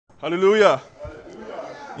Hallelujah.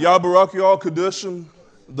 YHWH Kedushim,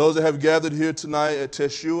 those that have gathered here tonight at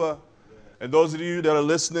Teshua, and those of you that are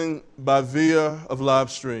listening by via of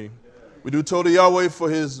live stream. We do total Yahweh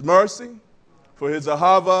for his mercy, for his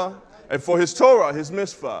ahava, and for his Torah, his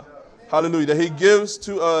misfah. Hallelujah. That he gives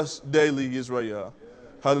to us daily, YHWH.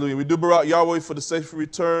 Hallelujah. We do barak Yahweh for the safe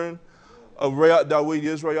return of Rayat Dawid,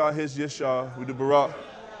 YHWH, his Yeshua. We do barak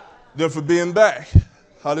them for being back.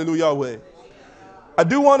 Hallelujah, Yahweh. I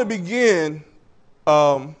do want to begin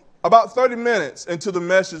about 30 minutes into the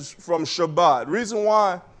message from Shabbat. Reason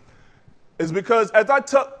why is because as I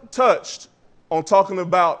touched on talking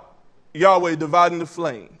about Yahweh dividing the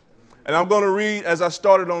flame, and I'm going to read as I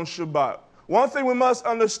started on Shabbat. One thing we must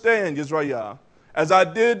understand, YHWH, as I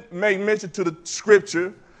did make mention to the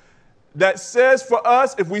scripture that says for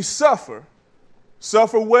us, if we suffer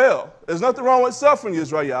well. There's nothing wrong with suffering,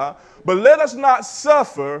 YHWH, but let us not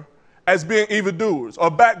suffer as being evildoers or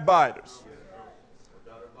backbiters.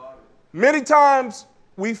 Many times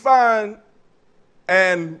we find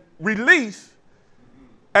and relief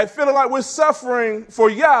at feeling like we're suffering for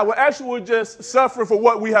Yah, when actually we're just suffering for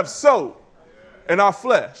what we have sowed in our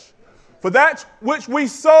flesh. For that which we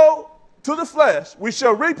sow to the flesh, we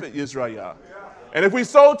shall reap it, YHWH. And if we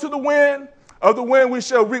sow to the wind, of the wind we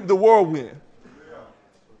shall reap the whirlwind.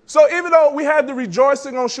 So even though we have the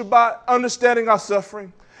rejoicing on Shabbat, understanding our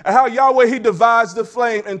suffering, and how Yahweh, he divides the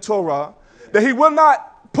flame in Torah, that he will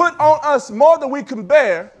not put on us more than we can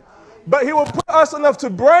bear, but he will put us enough to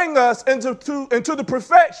bring us into the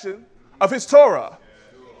perfection of his Torah.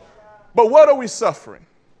 But what are we suffering?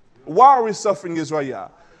 Why are we suffering, YHWH?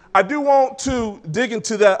 I do want to dig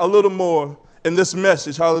into that a little more in this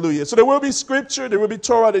message. Hallelujah. So there will be scripture, there will be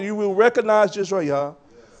Torah that you will recognize, YHWH,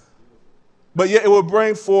 but yet it will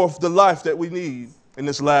bring forth the life that we need in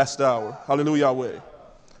this last hour. Hallelujah, Yahweh.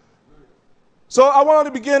 So I want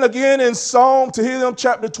to begin again in Psalm Tehillim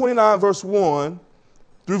chapter 29, verse 1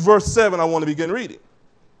 through verse 7. I want to begin reading.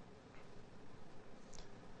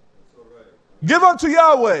 Give unto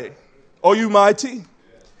Yahweh, O you mighty.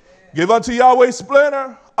 Give unto Yahweh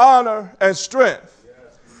splendor, honor, and strength.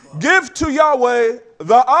 Give to Yahweh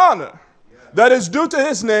the honor that is due to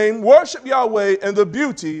his name. Worship Yahweh in the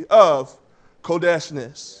beauty of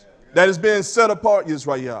Kodeshness that is being set apart,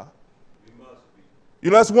 YHWH.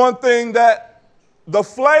 You know, that's one thing that the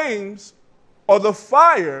flames or the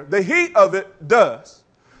fire, the heat of it does.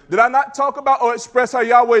 Did I not talk about or express how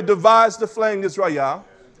Yahweh divides the flame, YHWH?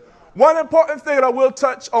 One important thing that I will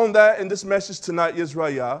touch on that in this message tonight,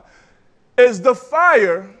 YHWH, is the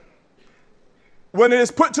fire, when it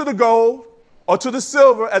is put to the gold or to the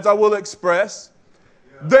silver, as I will express,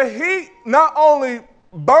 the heat not only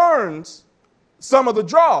burns some of the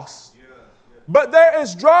dross, but there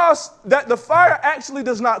is dross that the fire actually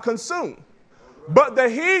does not consume. But the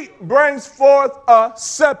heat brings forth a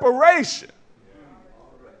separation.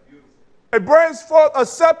 It brings forth a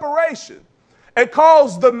separation. It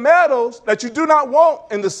causes the metals that you do not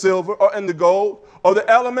want in the silver or in the gold or the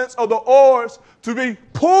elements or the ores to be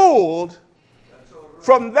pulled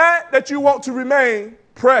from that you want to remain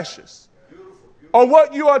precious or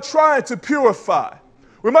what you are trying to purify.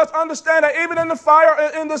 We must understand that even in the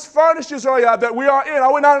fire, in this furnace, YHWH, that we are in,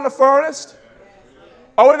 are we not in the furnace?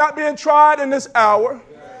 Are we not being tried in this hour?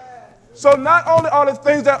 So not only are there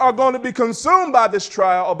things that are going to be consumed by this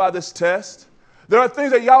trial or by this test, there are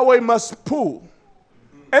things that Yahweh must pull.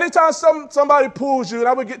 Anytime somebody pulls you, and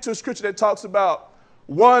I would get to a scripture that talks about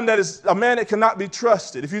one that is a man that cannot be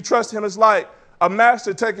trusted. If you trust him, it's like a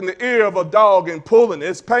master taking the ear of a dog and pulling it.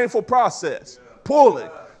 It's a painful process. Pulling.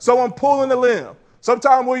 Someone pulling the limb.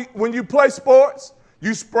 Sometimes when you play sports,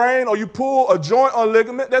 you sprain or you pull a joint or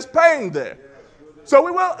ligament, there's pain there. So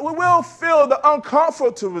we will feel the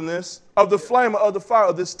uncomfortableness of the flame of the fire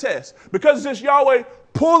of this test, because it's just Yahweh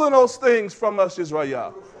pulling those things from us,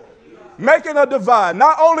 YHWH. Making a divide.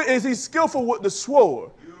 Not only is he skillful with the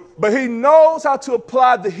sword, but he knows how to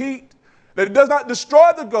apply the heat, that it does not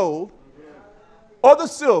destroy the gold or the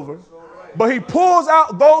silver, but he pulls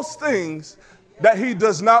out those things that he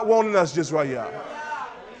does not want in us, YHWH.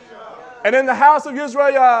 And in the house of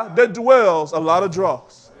YHWH, there dwells a lot of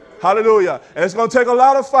dross. Hallelujah. And it's going to take a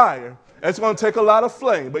lot of fire. And it's going to take a lot of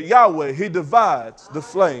flame. But Yahweh, he divides the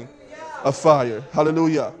flame of fire.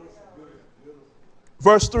 Hallelujah.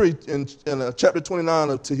 Verse 3 in chapter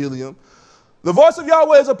 29 of Tehillim. The voice of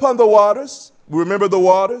Yahweh is upon the waters. We remember the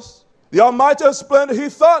waters. The Almighty of splendor, he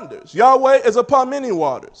thunders. Yahweh is upon many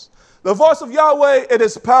waters. The voice of Yahweh, it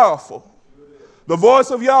is powerful. The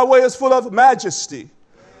voice of Yahweh is full of majesty.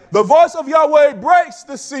 The voice of Yahweh breaks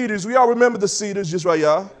the cedars. We all remember the cedars,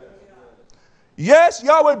 YHWH. Yes,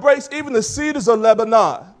 Yahweh breaks even the cedars of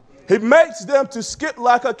Lebanon. He makes them to skip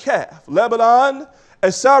like a calf, Lebanon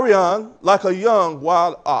and Sarion like a young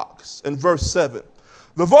wild ox. In verse 7,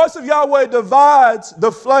 the voice of Yahweh divides the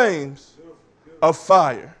flames of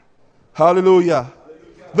fire. Hallelujah.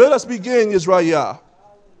 Let us begin, YHWH.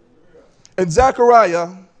 In Zechariah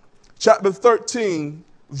chapter 13,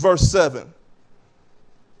 verse 7.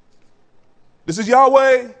 This is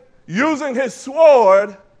Yahweh using his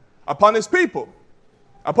sword upon his people,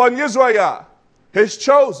 upon YHWH, his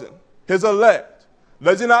chosen, his elect.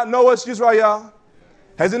 Does he not know us, YHWH?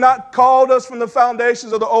 Has he not called us from the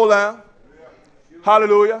foundations of the Olam?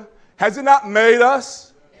 Hallelujah. Has he not made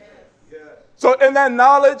us? So in that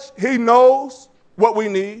knowledge, he knows what we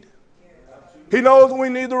need. He knows when we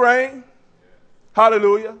need the rain.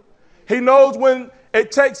 Hallelujah. He knows when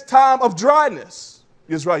it takes time of dryness,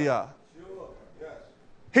 YHWH.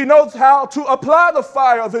 He knows how to apply the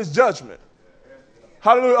fire of his judgment.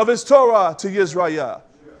 Hallelujah. Of his Torah to YHWH.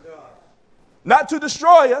 Not to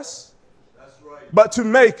destroy us, but to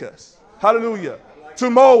make us. Hallelujah.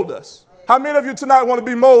 To mold us. How many of you tonight want to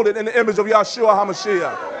be molded in the image of Yahshua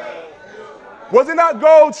HaMashiach? Was it not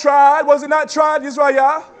gold tried? Was it not tried,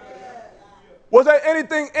 YHWH? Was there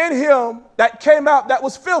anything in him that came out that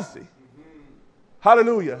was filthy?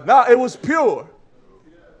 Hallelujah. No, it was pure.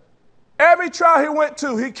 Every trial he went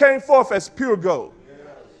to, he came forth as pure gold.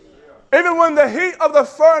 Even when the heat of the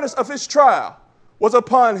furnace of his trial was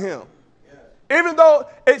upon him. Even though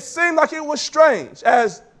it seemed like it was strange,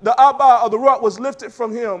 as the Abba of the rock was lifted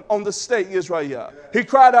from him on the stake, YHWH. He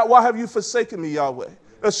cried out, why have you forsaken me, Yahweh?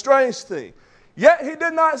 A strange thing. Yet he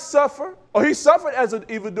did not suffer, or he suffered as an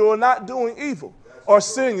evildoer, not doing evil or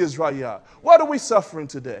sin, YHWH. What are we suffering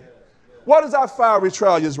today? What is our fiery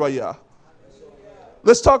trial, YHWH?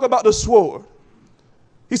 Let's talk about the sword.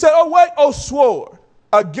 He said, oh, wait, oh, sword,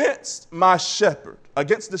 against my shepherd.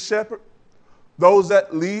 Against the shepherd, those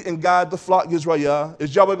that lead and guide the flock, YHWH.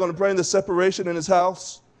 Is Yahweh going to bring the separation in his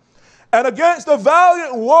house? And against the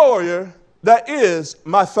valiant warrior that is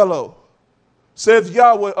my fellow, saith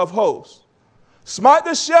Yahweh of hosts. Smite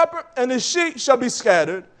the shepherd, and the sheep shall be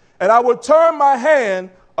scattered, and I will turn my hand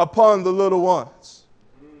upon the little ones.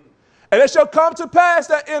 And it shall come to pass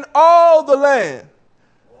that in all the land,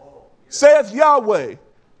 saith Yahweh,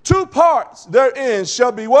 2 parts therein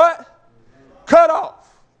shall be what? Cut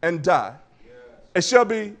off and die. It shall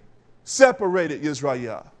be separated,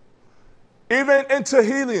 YHWH. Even in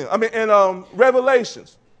Tehillim, in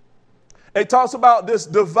Revelations, it talks about this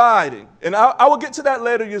dividing. And I will get to that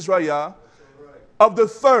later, YHWH. Of the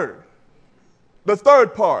third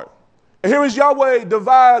part. And here is Yahweh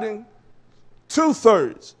dividing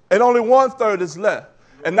 2/3, and only 1/3 is left.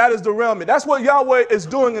 And that is the realm. That's what Yahweh is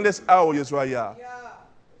doing in this hour, YHWH.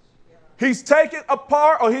 He's taking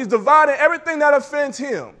apart, or he's dividing everything that offends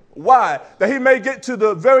him. Why? That he may get to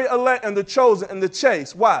the very elect and the chosen and the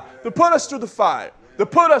chase. Why? To put us through the fire, to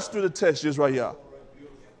put us through the test, YHWH.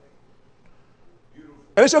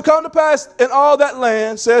 And it shall come to pass in all that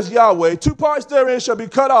land, says Yahweh, 2 parts therein shall be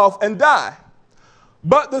cut off and die,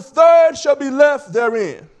 but the 3rd shall be left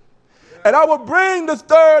therein. And I will bring the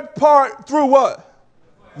 3rd part through what?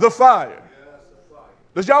 The fire.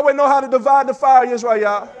 Does Yahweh know how to divide the fire,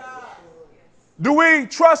 YHWH? Do we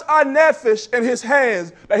trust our nephesh in his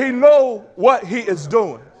hands that he knows what he is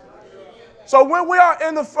doing? So when we are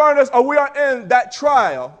in the furnace, or we are in that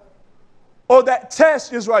trial or that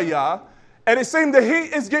test, YHWH, and it seems the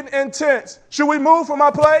heat is getting intense, should we move from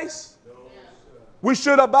our place? We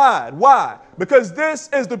should abide. Why? Because this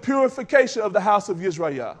is the purification of the house of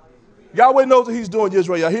YHWH. Yahweh knows what he's doing,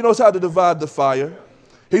 YHWH. He knows how to divide the fire.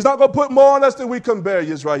 He's not going to put more on us than we can bear,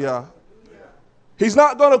 YHWH. He's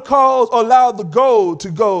not going to cause or allow the gold to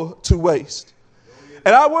go to waste.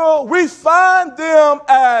 And I will refine them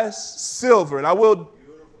as silver. And I will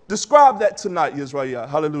describe that tonight, YHWH.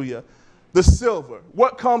 Hallelujah. The silver.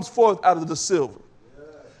 What comes forth out of the silver?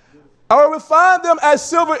 I will refine them as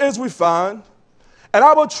silver is refined, and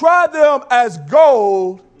I will try them as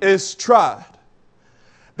gold is tried.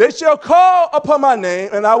 They shall call upon my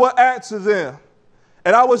name, and I will answer them.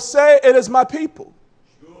 And I will say, it is my people.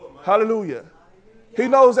 Hallelujah. He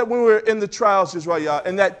knows that when we're in the trials, YHWH,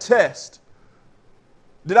 in that test.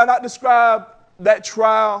 Did I not describe that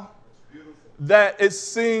trial? That it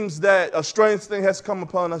seems that a strange thing has come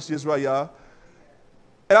upon us, YHWH.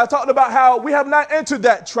 And I talked about how we have not entered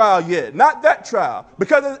that trial yet. Not that trial.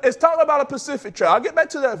 Because it's talking about a Pacific trial. I'll get back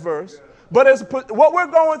to that verse. But what we're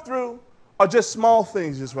going through are just small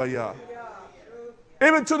things, YHWH.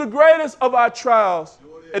 Even to the greatest of our trials,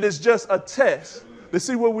 it is just a test to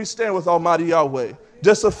see where we stand with Almighty Yahweh.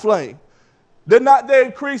 Just a flame. Did not they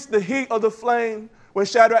increase the heat of the flame when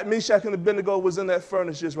Shadrach, Meshach, and Abednego was in that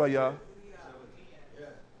furnace, YHWH?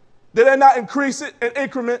 Did they not increase it in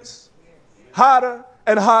increments? Hotter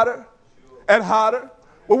and hotter and hotter.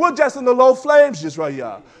 Well, we're just in the low flames,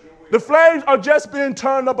 YHWH. The flames are just being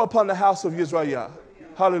turned up upon the house of YHWH.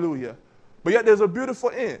 Hallelujah. But yet there's a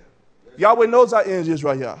beautiful end. Yahweh knows our end,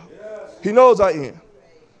 YHWH. He knows our end.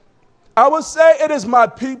 I will say it is my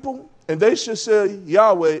people, and they should say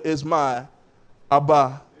Yahweh is my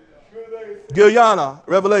Abba. Gilliana,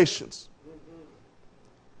 Revelations.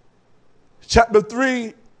 Chapter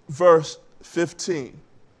 3, verse 15.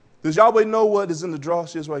 Does Yahweh know what is in the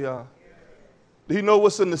dross, YHWH? Do he know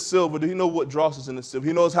what's in the silver? Do he know what dross is in the silver?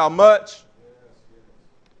 He knows how much.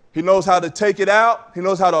 He knows how to take it out. He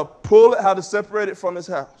knows how to pull it, how to separate it from his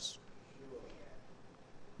house.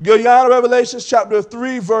 Gilliana, Revelations chapter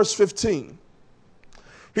 3, verse 15.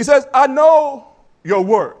 He says, I know your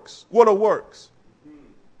works. What are works?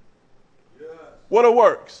 What are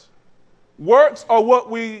works? Works are what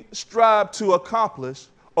we strive to accomplish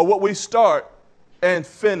or what we start and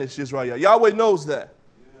finish, YHWH. Yahweh knows that.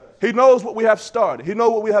 He knows what we have started. He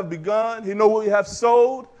knows what we have begun. He knows what we have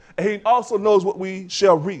sowed. And he also knows what we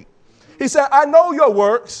shall reap. He said, I know your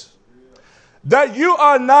works, that you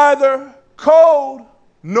are neither cold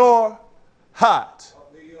nor hot.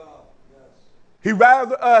 He'd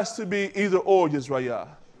rather us to be either or, YHWH.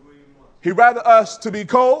 He'd rather us to be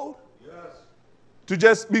cold, to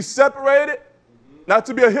just be separated, not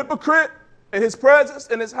to be a hypocrite in his presence,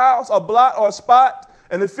 in his house, a blot or a spot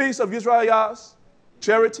in the feast of YHWH's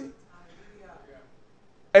charity.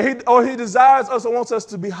 And he desires us or wants us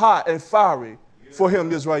to be hot and fiery for him,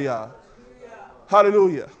 YHWH.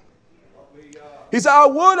 Hallelujah. He said, I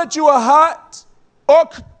will that you are hot,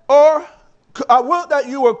 or I will that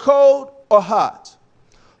you are cold or hot.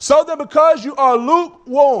 So that because you are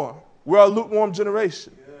lukewarm, we're a lukewarm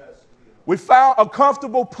generation. We found a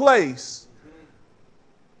comfortable place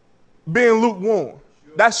being lukewarm.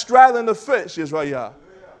 That's straddling the fence, YHWH.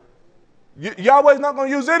 Yahweh's not going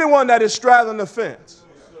to use anyone that is straddling the fence.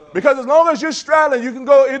 Because as long as you're straddling, you can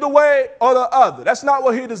go either way or the other. That's not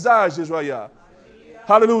what he desires, YHWH.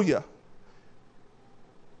 Hallelujah.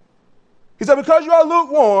 He said, because you are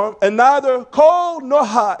lukewarm and neither cold nor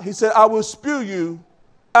hot, he said, I will spew you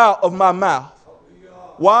out of my mouth.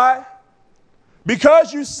 Why?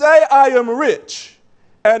 Because you say I am rich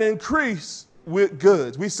and increase with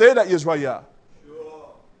goods. We say that, YHWH.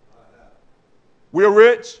 We are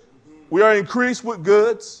rich. We are increased with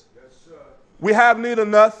goods. We have need of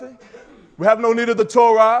nothing. We have no need of the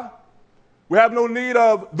Torah. We have no need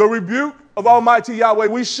of the rebuke of Almighty Yahweh.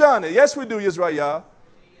 We shun it. Yes, we do, YHWH.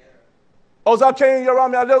 Oh, Zawkane,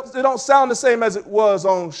 YarahmeYah, they don't sound the same as it was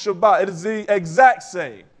on Shabbat. It is the exact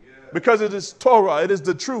same because it is Torah. It is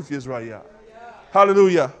the truth, YHWH.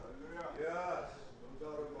 Hallelujah.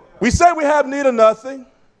 We say we have need of nothing.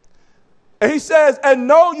 And he says, and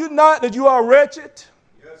know you not that you are wretched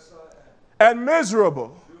and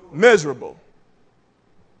miserable,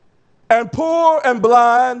 and poor and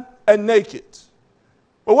blind and naked.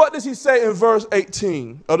 But what does he say in verse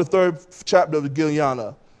 18 of the 3rd chapter of the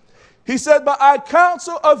Gilliana? He said, but I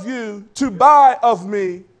counsel of you to buy of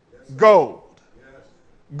me gold.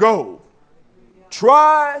 Gold.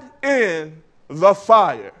 Tried in the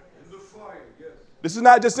fire. This is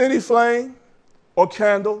not just any flame or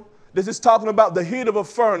candle. This is talking about the heat of a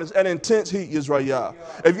furnace and intense heat, YHWH.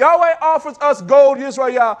 If Yahweh offers us gold,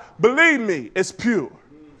 YHWH, believe me, it's pure.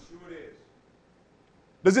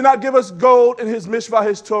 Does he not give us gold in his mishvah,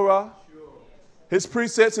 his Torah? His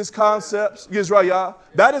precepts, his concepts, YHWH.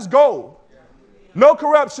 That is gold. No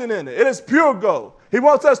corruption in it. It is pure gold. He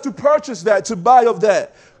wants us to purchase that, to buy of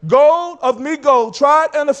that. Gold of me gold,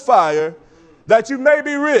 tried in the fire, that you may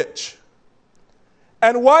be rich.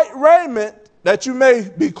 And white raiment, that you may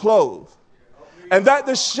be clothed. And that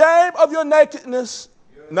the shame of your nakedness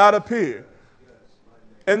not appear.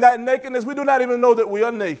 And that nakedness, we do not even know that we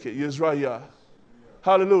are naked, YHWH.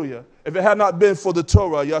 Hallelujah. If it had not been for the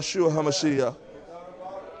Torah, Yeshua HaMashiach.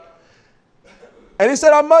 And he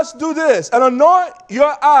said, I must do this and anoint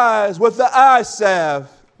your eyes with the eye salve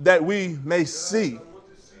that we may see.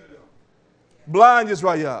 Blind,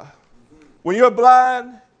 YHWH. When you're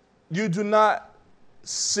blind, you do not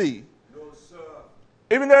see.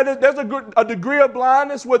 Even there's a degree of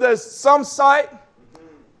blindness where there's some sight,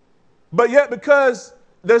 but yet because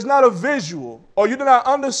there's not a visual or you do not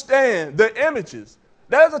understand the images,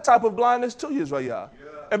 there's a type of blindness too, YHWH.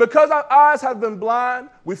 And because our eyes have been blind,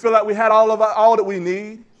 we feel like we had all that we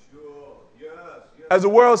need. As the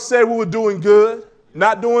world said, we were doing good,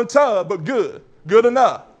 not doing tough, but good, good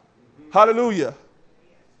enough. Hallelujah.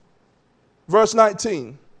 Verse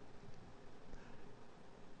 19.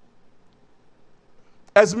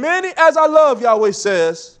 As many as I love, Yahweh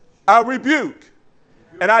says, I rebuke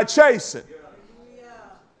and I chasten.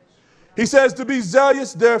 He says to be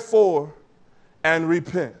zealous, therefore, and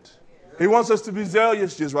repent. He wants us to be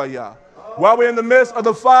zealous, YHWH. While we're in the midst of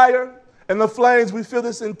the fire and the flames, we feel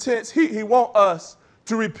this intense heat. He wants us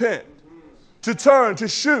to repent, to turn, to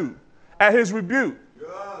shew at his rebuke,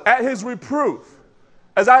 at his reproof.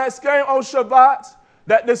 As I exclaimed on Shabbat,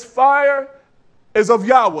 that this fire is of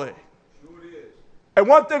Yahweh. And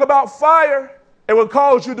one thing about fire, it will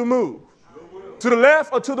cause you to move. To the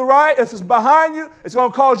left or to the right, if it's behind you, it's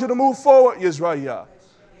going to cause you to move forward, YHWH.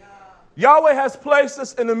 Yahweh has placed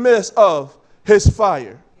us in the midst of his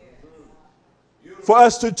fire for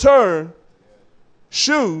us to turn,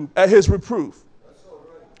 shew at his reproof.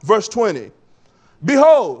 Verse 20.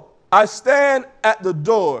 Behold, I stand at the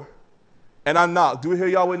door and I knock. Do we hear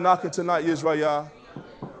Yahweh knocking tonight, YHWH?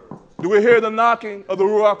 Do we hear the knocking of the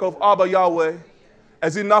Ruach of Abba Yahweh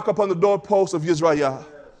as he knock upon the doorpost of YHWH?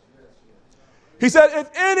 He said, if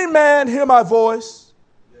any man hear my voice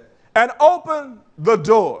and open the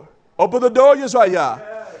door, YHWH.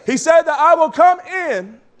 He said that I will come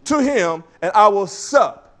in to him and I will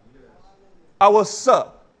sup. I will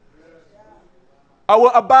sup. I will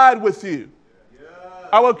abide with you.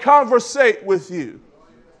 I will conversate with you.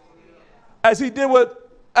 As he did with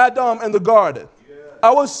Adam in the garden. I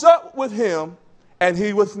will sup with him and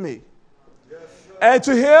he with me. And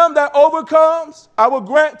to him that overcomes, I will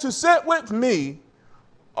grant to sit with me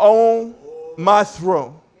on my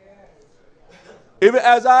throne. Even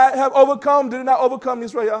as I have overcome, did it not overcome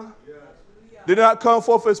YHWH? Did it not come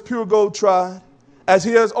forth as pure gold tried? As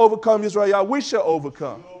he has overcome YHWH, we shall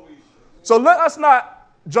overcome. So let us not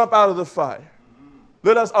jump out of the fire.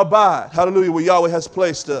 Let us abide, hallelujah, where Yahweh has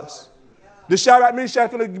placed us. Did Shadrach,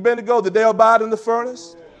 Meshach, and Abednego, did they abide in the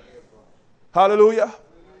furnace? Hallelujah.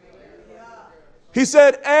 He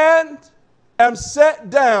said, and am set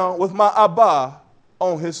down with my Abba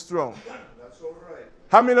on his throne. That's all right.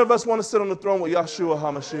 How many of us want to sit on the throne with Yahshua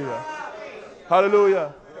HaMashiach?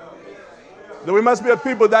 Hallelujah. Then we must be a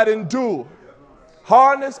people that endure.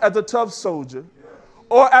 Hardness as a tough soldier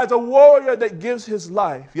or as a warrior that gives his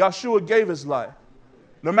life. Yahshua gave his life.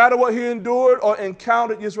 No matter what he endured or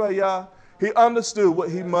encountered, YHWH, he understood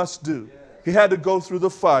what he must do. He had to go through the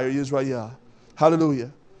fire, YHWH.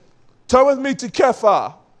 Hallelujah. Turn with me to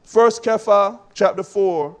Kephah. 1 Kephah, chapter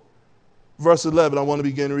 4, verse 11. I want to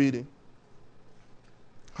begin reading.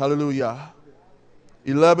 Hallelujah.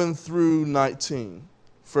 11 through 19.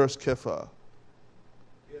 1 Kephah.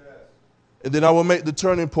 And then I will make the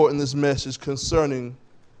turning point in this message concerning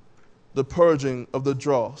the purging of the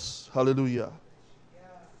dross. Hallelujah.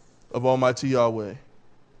 Of Almighty Yahweh.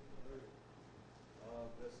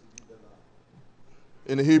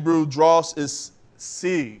 In the Hebrew, dross is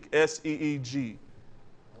seeg, S-E-E-G.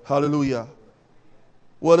 Hallelujah.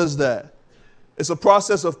 What is that? It's a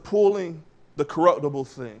process of pulling the corruptible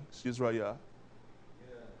things. YHWH.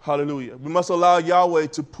 Hallelujah. We must allow Yahweh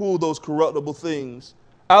to pull those corruptible things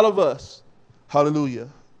out of us. Hallelujah.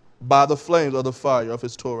 By the flames of the fire of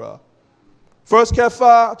his Torah. 1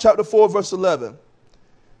 Kephah, chapter 4, verse 11.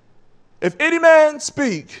 If any man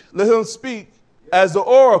speak, let him speak as the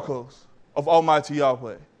oracles of Almighty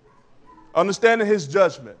Yahweh. Understanding his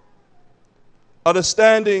judgment.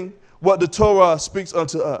 Understanding what the Torah speaks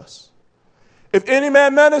unto us. If any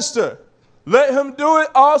man minister, let him do it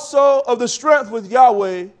also of the strength which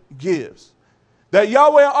Yahweh gives. That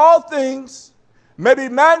Yahweh in all things may be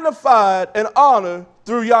magnified and honored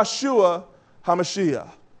through Yahshua HaMashiach.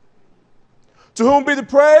 To whom be the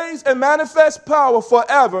praise and manifest power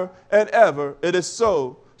forever and ever. It is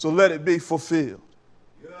so, so let it be fulfilled.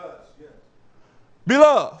 Yes, yes.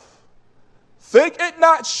 Beloved, think it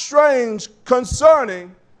not strange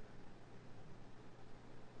concerning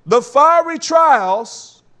the fiery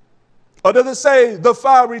trials, or does it say the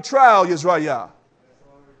fiery trial, YHWH?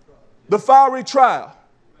 The fiery trial.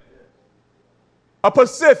 A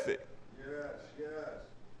Pacific. Yes, yes.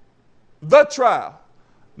 The trial.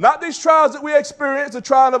 Not these trials that we experience, the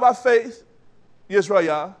trial of our faith,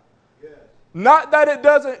 YHWH. Yes. Not that it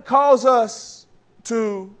doesn't cause us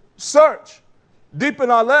to search deep in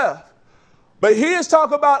our left, but he is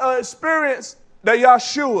talking about an experience that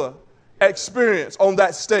Yahshua experienced on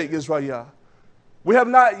that stake, YHWH. We have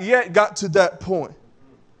not yet got to that point.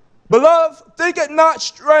 Beloved, think it not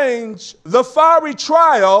strange, the fiery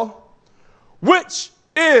trial, which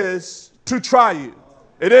is to try you.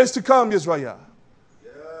 It is to come, YHWH.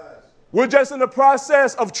 We're just in the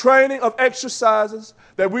process of training, of exercises,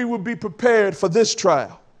 that we will be prepared for this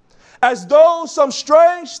trial. As though some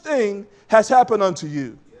strange thing has happened unto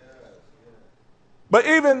you. But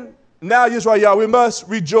even now, YHWH, we must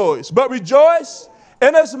rejoice. But rejoice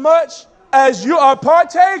inasmuch as you are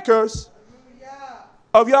partakers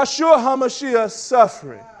of Yahshua HaMashiach's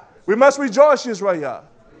suffering. We must rejoice, YHWH.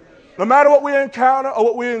 No matter what we encounter or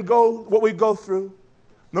what we go through,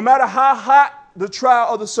 no matter how hot the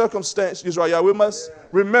trial or the circumstance, YHWH, we must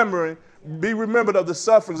be remembered of the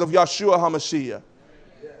sufferings of Yahshua HaMashiach.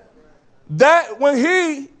 That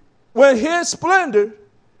when his splendor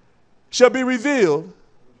shall be revealed,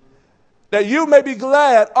 that you may be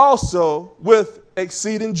glad also with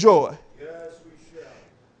exceeding joy. Yes, we shall.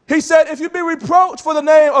 He said, if you be reproached for the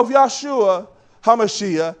name of Yahshua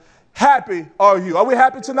HaMashiach, happy are you. Are we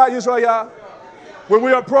happy tonight, YHWH? When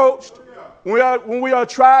we are approached, when we are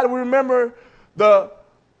tried, we remember the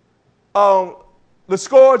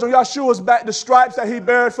scourge on Yahshua's back, the stripes that he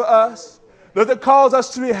bared for us. Does it cause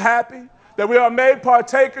us to be happy that we are made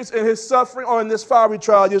partakers in his suffering or in this fiery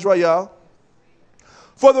trial, YHWH?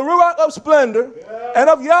 For the Ruach of splendor and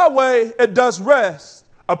of Yahweh, it does rest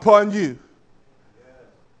upon you.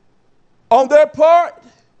 On their part,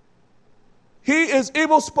 he is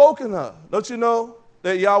evil spoken of. Don't you know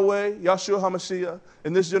that Yahweh, Yahshua HaMashiach,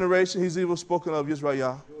 in this generation, he's evil spoken of,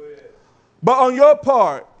 YHWH? But on your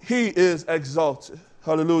part, he is exalted.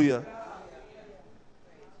 Hallelujah.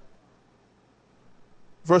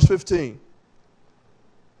 Verse 15.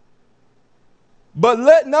 But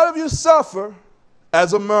let none of you suffer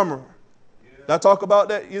as a murmurer. Did I talk about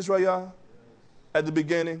that, YHWH, at the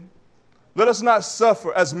beginning? Let us not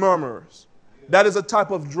suffer as murmurers. That is a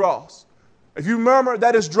type of dross. If you murmur,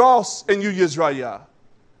 that is dross in you, YHWH.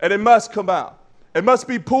 And it must come out. It must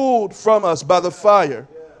be pulled from us by the fire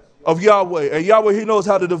of Yahweh. And Yahweh, he knows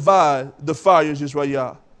how to divide the fires,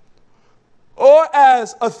 YHWH. Or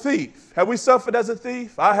as a thief. Have we suffered as a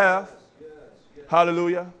thief? I have.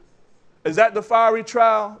 Hallelujah. Is that the fiery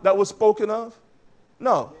trial that was spoken of?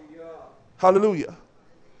 No. Hallelujah.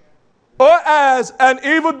 Or as an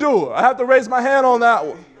evildoer. I have to raise my hand on that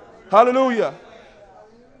one. Hallelujah.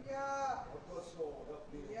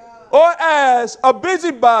 Or as a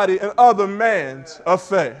busybody in other man's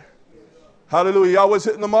affair. Hallelujah. Y'all was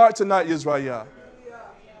hitting the mark tonight, YHWH.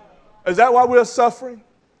 Is that why we're suffering?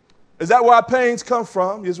 Is that where our pains come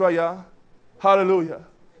from, YHWH? Hallelujah.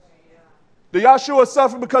 Did Yahshua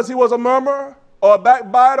suffer because he was a murmurer or a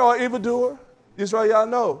backbiter or evildoer? YHWH,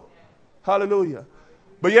 no. Hallelujah.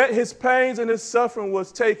 But yet his pains and his suffering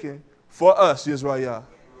was taken for us, YHWH.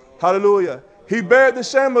 Hallelujah. He bared the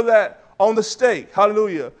shame of that on the stake.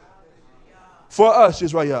 Hallelujah. For us,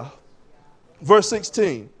 YHWH. Verse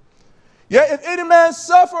 16. Yet if any man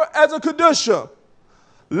suffer as a Kedusha,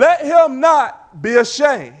 let him not be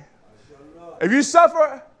ashamed. If you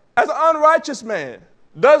suffer as an unrighteous man,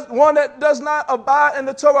 one that does not abide in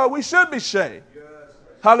the Torah, we should be ashamed.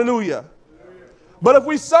 Hallelujah. But if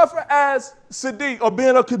we suffer as Siddiq or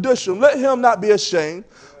being a Kedusha, let him not be ashamed,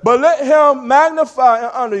 but let him magnify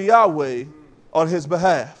and honor Yahweh on his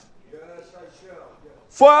behalf.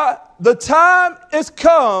 For the time is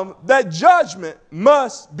come that judgment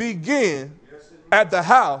must begin at the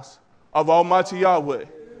house of Almighty Yahweh.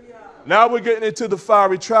 Now we're getting into the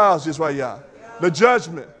fiery trials, YHWH. The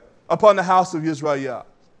judgment upon the house of YHWH.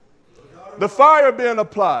 The fire being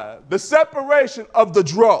applied. The separation of the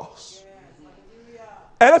dross.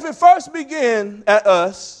 And if it first begin at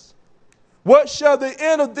us, what shall the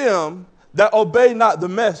end of them that obey not the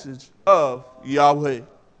message of Yahweh?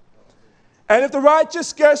 And if the righteous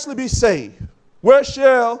scarcely be saved, where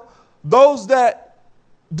shall those that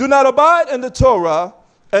do not abide in the Torah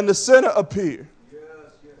and the sinner appear?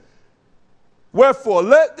 Wherefore,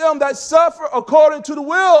 let them that suffer according to the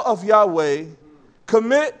will of Yahweh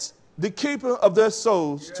commit the keeping of their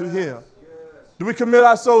souls to him. Do we commit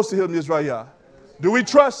our souls to him, YHWH? Do we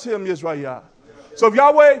trust him, YHWH? So if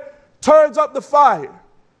Yahweh turns up the fire,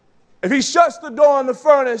 if he shuts the door in the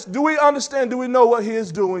furnace, do we understand, do we know what he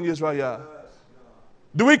is doing, YHWH?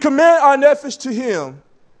 Do we commit our nefesh to him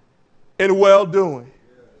in well-doing?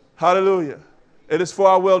 Hallelujah. It is for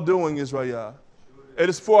our well-doing, YHWH. It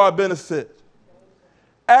is for our benefit.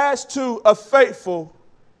 As to a faithful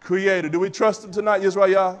creator. Do we trust him tonight,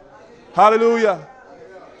 YHWH? Hallelujah.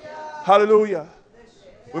 Hallelujah.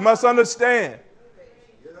 We must understand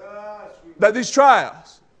that these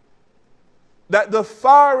trials, that the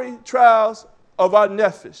fiery trials of our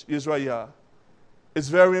nefesh, YHWH, it's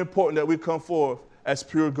very important that we come forth as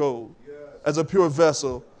pure gold, as a pure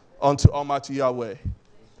vessel unto Almighty Yahweh.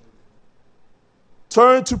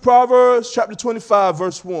 Turn to Proverbs chapter 25,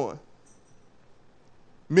 verse 1.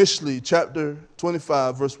 Mishli, chapter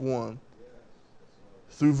 25, verse 1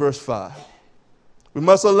 through verse 5. We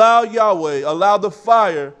must allow Yahweh, allow the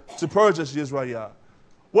fire to purge us, YHWH.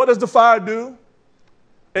 What does the fire do?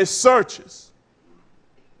 It searches.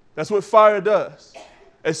 That's what fire does.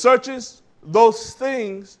 It searches those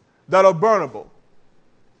things that are burnable.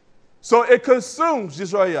 So it consumes,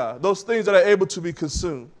 YHWH, those things that are able to be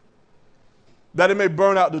consumed, that it may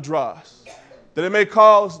burn out the dross, that it may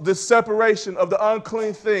cause this separation of the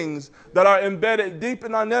unclean things that are embedded deep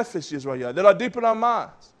in our nefesh, YHWH, that are deep in our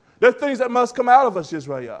minds. There are things that must come out of us,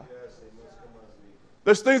 YHWH.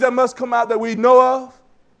 There's things that must come out that we know of,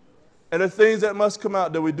 and there are things that must come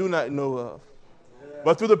out that we do not know of.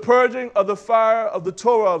 But through the purging of the fire of the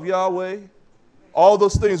Torah of Yahweh, all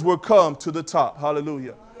those things will come to the top.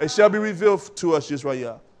 Hallelujah. It shall be revealed to us,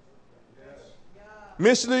 YHWH.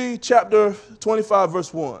 Mishlei chapter 25,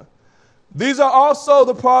 verse 1. These are also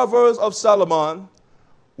the Proverbs of Solomon,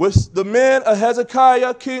 which the men of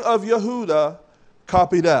Hezekiah, king of Yehudah,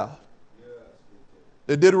 copied out.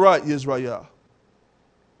 They did right, YHWH.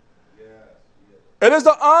 It is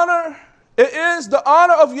the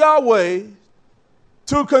honor of Yahweh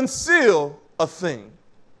to conceal a thing.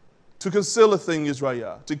 To conceal a thing,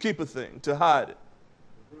 YHWH. To keep a thing, to hide it.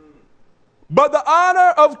 But the honor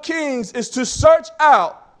of kings is to search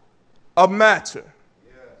out a matter.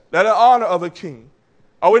 That is the honor of a king.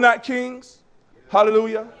 Are we not kings?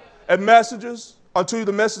 Hallelujah. And messengers unto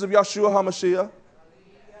the message of Yahshua HaMashiach.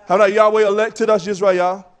 Have not Yahweh elected us,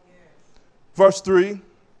 YHWH? Verse 3.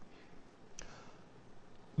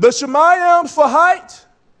 The Shemayim for height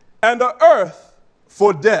and the earth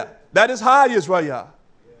for depth. That is high, YHWH.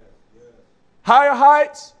 Higher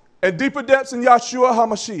heights and deeper depths in Yahshua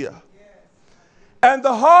HaMashiach. And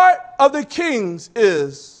the heart of the kings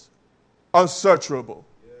is unsearchable.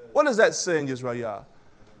 What is that saying, YHWH?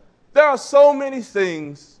 There are so many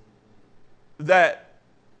things that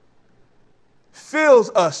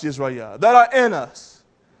fills us, YHWH, that are in us,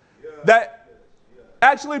 that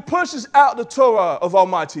actually pushes out the Torah of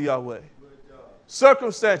Almighty Yahweh.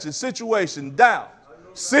 Circumstances, situation, doubt,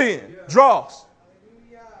 sin, dross.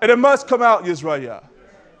 And it must come out, YHWH.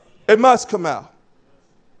 It must come out.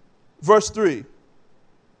 Verse 3.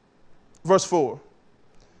 Verse 4.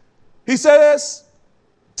 He says,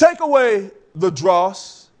 take away the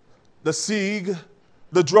dross, the sieg,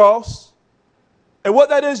 the dross. And what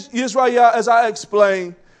that is, YHWH, as I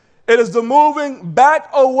explained, it is the moving back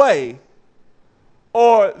away,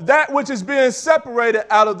 or that which is being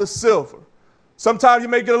separated out of the silver. Sometimes you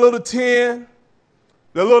may get a little tin,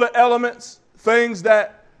 the little elements, things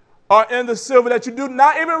that are in the silver that you do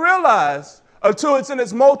not even realize until it's in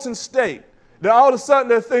its molten state. Then all of a sudden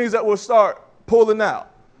there are things that will start pulling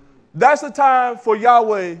out. That's the time for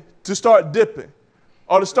Yahweh to start dipping,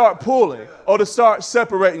 or to start pulling, or to start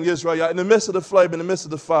separating YHWH in the midst of the flame, in the midst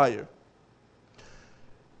of the fire.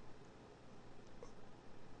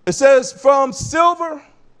 It says, from silver,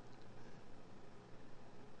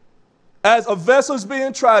 as a vessel is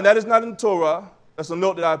being tried, that is not in the Torah, that's a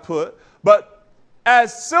note that I put, but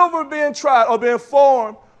as silver being tried or being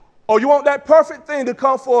formed, or you want that perfect thing to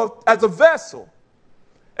come forth as a vessel,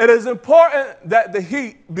 it is important that the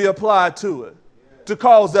heat be applied to it to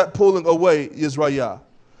cause that pulling away, YHWH.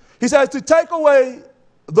 He says to take away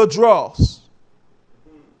the dross.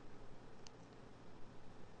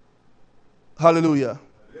 Hallelujah.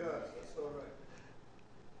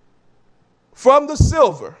 From the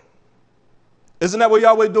silver. Isn't that what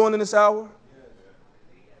Yahweh doing in this hour?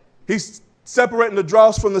 He's separating the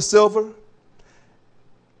dross from the silver.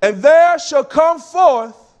 And there shall come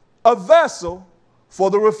forth a vessel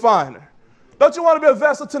for the refiner. Don't you want to be a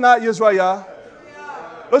vessel tonight, YHWH?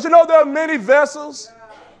 Don't you know there are many vessels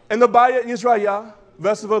in the Bayit, YHWH?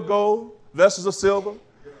 Vessels of gold, vessels of silver,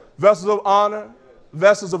 vessels of honor,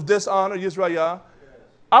 vessels of dishonor, YHWH.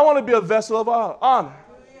 I want to be a vessel of honor.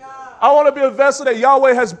 I want to be a vessel that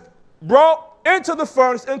Yahweh has brought into the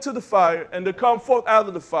furnace, into the fire, and to come forth out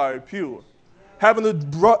of the fire pure, having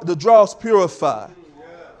the dross purified.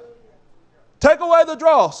 Take away the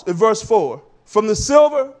dross, in verse 4, from the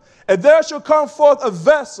silver, and there shall come forth a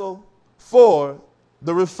vessel for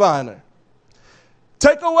the refiner.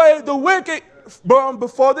 Take away the wicked from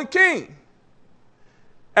before the king,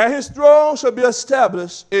 and his throne shall be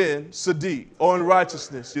established in Sadiq, or in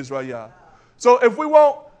righteousness, YHWH. So if we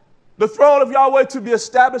want the throne of Yahweh to be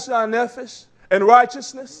established in our nefesh, in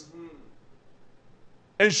righteousness,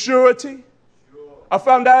 in surety, a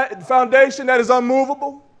foundation that is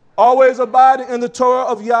unmovable, always abiding in the Torah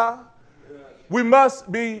of Yah, we must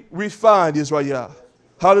be refined, YHWH.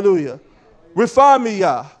 Hallelujah. Refine me,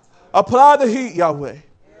 Yah. Apply the heat, Yahweh.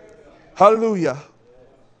 Hallelujah.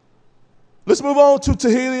 Let's move on to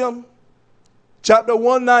Tehillim, chapter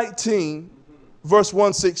 119, verse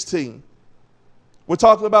 116. We're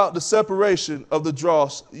talking about the separation of the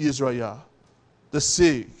dross, YHWH, the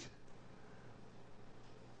sig.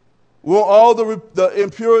 We want all the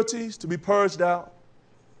impurities to be purged out,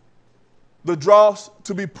 the dross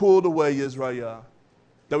to be pulled away, YHWH,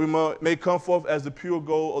 that we may come forth as the pure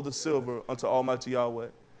gold or the silver unto Almighty Yahweh.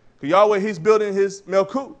 Because Yahweh, he's building his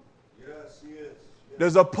Melkut. Yes, he is. Yes.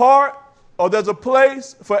 There's a part or there's a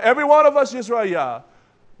place for every one of us, YHWH,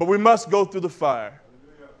 but we must go through the fire.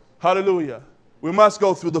 Hallelujah. We must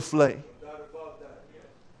go through the flame.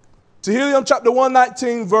 Tehillim chapter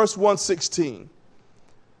 119, verse 116.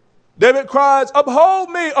 David cries, uphold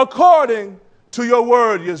me according to your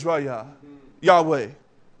word, YHWH, Yahweh,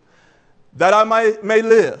 that I may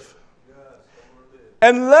live.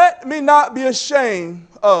 And let me not be ashamed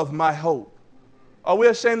of my hope. Are we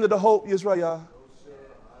ashamed of the hope, YHWH?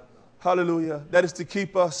 Hallelujah. That is to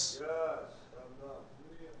keep us.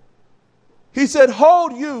 He said,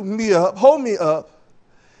 hold me up,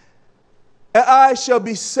 and I shall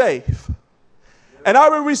be safe. And I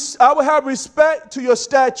will have respect to your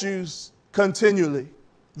statutes continually.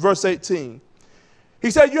 Verse 18.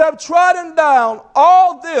 He said, you have trodden down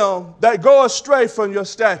all them that go astray from your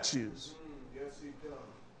statutes. Yes, he does.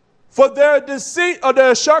 For their deceit or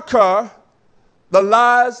their shakar, the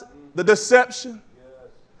lies, the deception. Yes.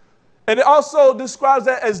 And it also describes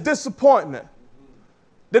that as disappointment.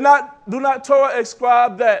 Do not Torah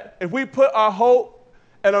ascribe that if we put our hope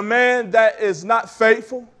in a man that is not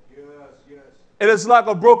faithful, it is like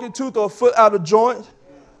a broken tooth or a foot out of joint.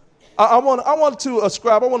 I want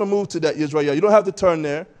to move to that, YHWH. You don't have to turn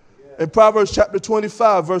there. In Proverbs chapter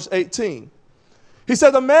 25, verse 18. He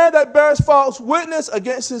said, the man that bears false witness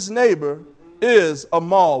against his neighbor is a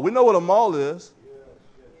maul. We know what a maul is.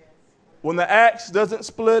 When the axe doesn't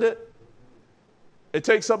split it, it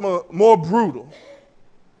takes something more brutal.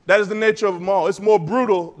 That is the nature of a maul. It's more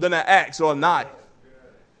brutal than an axe or a knife.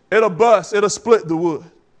 It'll bust. It'll split the wood.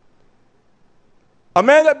 A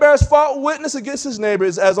man that bears false witness against his neighbor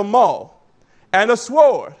is as a maul and a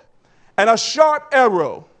sword and a sharp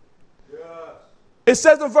arrow. Yes. It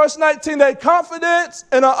says in verse 19 that confidence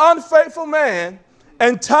in an unfaithful man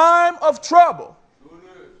in time of trouble.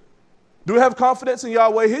 Do we have confidence in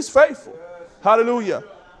Yahweh? He's faithful. Yes. Hallelujah.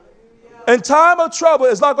 In time of trouble,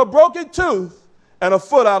 it's like a broken tooth and a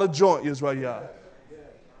foot out of joint, YHWH.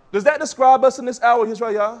 Does that describe us in this hour,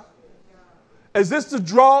 YHWH? Is this the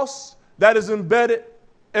dross that is embedded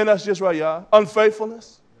in us, YHWH?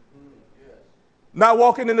 Unfaithfulness? Not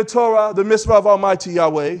walking in the Torah, the mitzvah of Almighty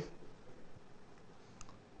Yahweh?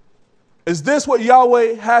 Is this what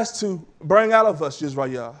Yahweh has to bring out of us,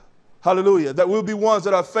 YHWH? Hallelujah. That we'll be ones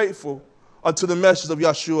that are faithful unto the message of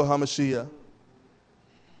Yahshua HaMashiach.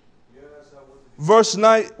 Verse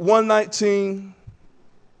 119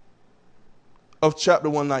 of chapter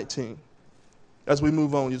 119. As we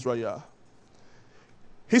move on, YHWH.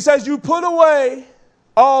 He says, you put away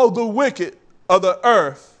all the wicked of the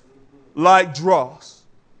earth like dross.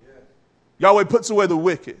 Yahweh puts away the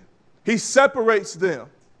wicked. He separates them.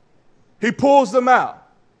 He pulls them out.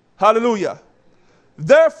 Hallelujah.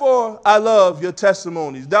 Therefore, I love your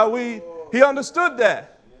testimonies. He understood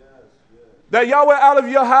that. That Yahweh, out of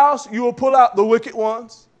your house, you will pull out the wicked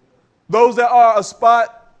ones. Those that are a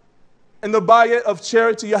spot in the bayit of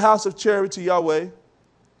charity, your house of charity, Yahweh.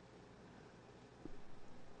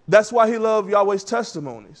 That's why he loved Yahweh's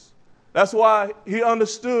testimonies. That's why he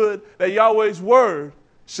understood that Yahweh's word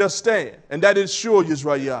shall stand. And that is sure,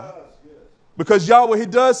 YHWH. Because Yahweh, he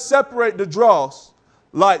does separate the dross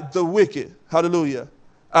like the wicked. Hallelujah.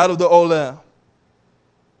 Out of the olam.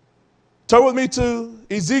 Turn with me to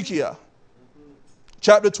Ezekiel.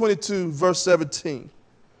 Chapter 22, verse 17.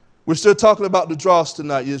 We're still talking about the dross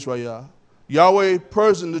tonight, YHWH. Yahweh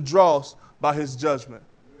purging the dross by his judgment,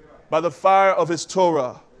 by the fire of his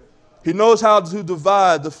Torah. He knows how to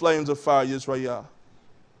divide the flames of fire, YHWH.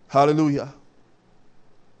 Hallelujah.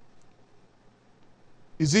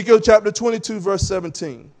 Ezekiel chapter 22, verse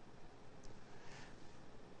 17.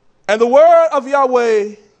 And the word of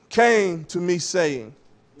Yahweh came to me, saying,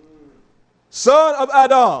 Son of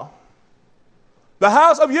Adam, the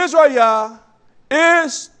house of YHWH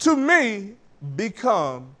is to me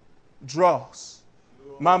become dross.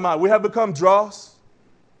 My, we have become dross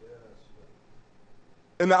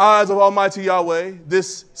in the eyes of Almighty Yahweh.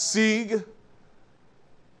 This sig,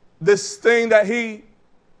 this thing that he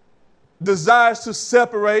desires to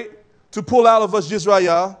separate, to pull out of us,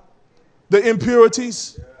 YHWH, the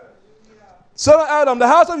impurities. Son of Adam, the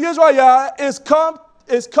house of YHWH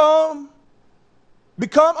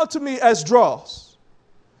become unto me as dross.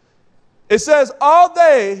 It says, all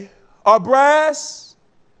they are brass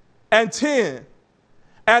and tin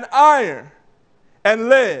and iron and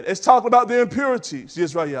lead. It's talking about the impurities,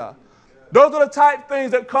 YHWH. Those are the type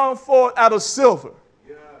things that come forth out of silver.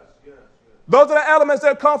 Those are the elements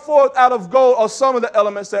that come forth out of gold, or some of the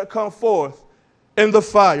elements that come forth in the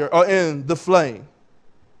fire or in the flame.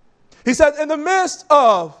 He says, in the midst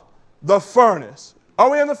of the furnace. Are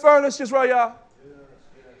we in the furnace, YHWH?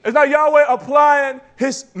 It's not Yahweh applying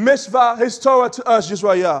his mishvah, his Torah to us,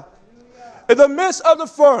 YHWH. In the midst of the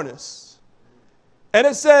furnace. And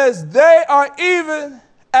it says, they are even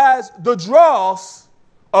as the dross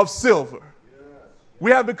of silver.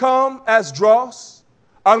 We have become as dross,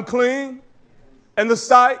 unclean, in the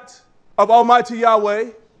sight of Almighty Yahweh.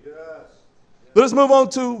 Let us move on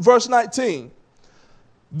to verse 19.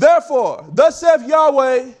 Therefore, thus saith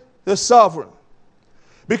Yahweh the sovereign,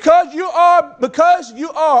 because you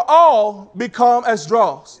are all become as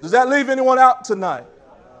dross. Does that leave anyone out tonight?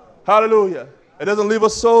 Hallelujah. It doesn't leave a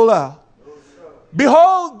soul out.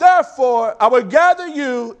 Behold, therefore, I will gather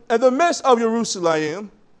you in the midst of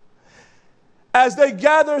Jerusalem, as they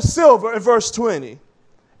gather silver, in verse 20,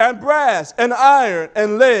 and brass, and iron,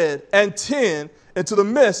 and lead, and tin, into the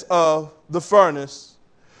midst of the furnace,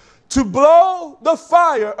 to blow the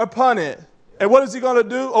fire upon it. And what is he going to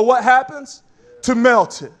do? Or what happens? To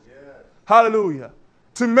melt it. Hallelujah.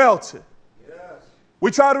 To melt it.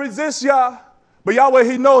 We try to resist Yah, but Yahweh,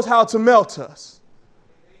 he knows how to melt us.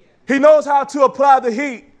 He knows how to apply the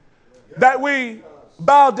heat that we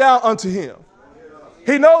bow down unto him.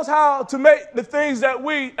 He knows how to make the things that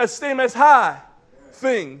we esteem as high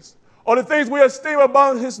things, or the things we esteem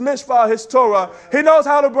above his mishvah, his Torah. He knows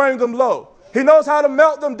how to bring them low. He knows how to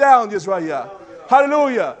melt them down, YHWH.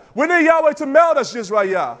 Hallelujah. We need Yahweh to melt us,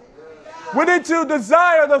 YHWH. We need to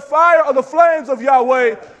desire the fire of the flames of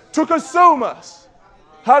Yahweh to consume us.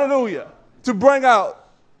 Hallelujah. To bring out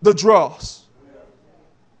the dross.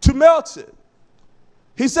 To melt it.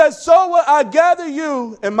 He says, so will I gather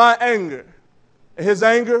you in my anger, in his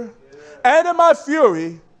anger, and in my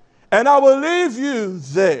fury, and I will leave you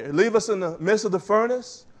there. Leave us in the midst of the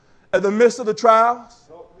furnace, in the midst of the trials,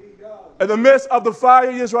 in the midst of the fire,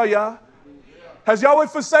 YHWH. Has Yahweh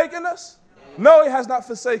forsaken us? No, he has not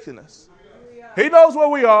forsaken us. He knows where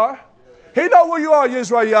we are. He knows where you are,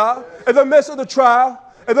 YHWH, in the midst of the trial,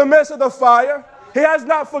 in the midst of the fire. He has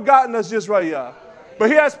not forgotten us, YHWH. But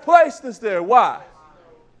he has placed us there. Why?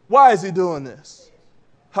 Why is he doing this?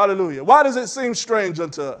 Hallelujah. Why does it seem strange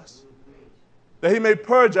unto us? That he may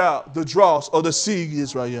purge out the dross or the seed,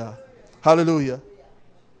 YHWH. Hallelujah.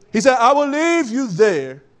 He said, I will leave you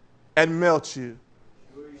there and melt you.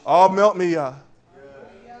 Oh, melt me, Yah.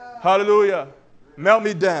 Hallelujah. Melt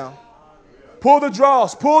me down. Pull the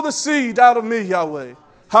dross, pull the seed out of me, Yahweh.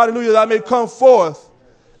 Hallelujah, that I may come forth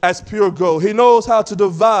as pure gold. He knows how to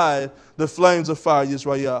divide the flames of fire,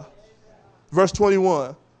 YHWH. Verse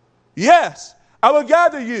 21. Yes, I will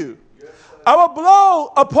gather you. I will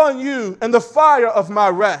blow upon you in the fire of my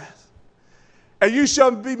wrath, and you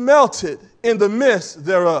shall be melted in the midst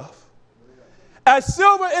thereof. As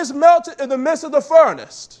silver is melted in the midst of the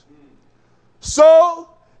furnace, so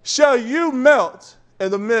shall you melt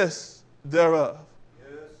in the midst thereof.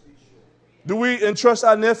 Do we entrust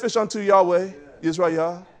our nephesh unto Yahweh,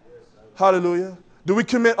 YHWH? Hallelujah. Do we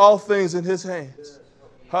commit all things in his hands?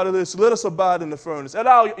 Hallelujah. So let us abide in the furnace.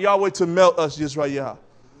 Allow Yahweh to melt us, YHWH.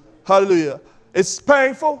 Hallelujah. It's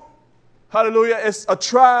painful. Hallelujah. It's a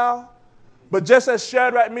trial. But just as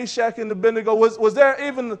Shadrach, Meshach, and Abednego, was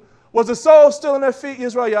the soul still in their feet,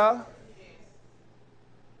 YHWH?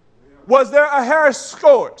 Was there a hair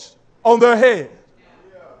scorch on their head?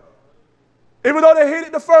 Even though they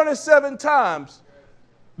heated the furnace 7 times,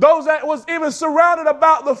 those that was even surrounded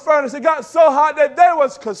about the furnace, it got so hot that they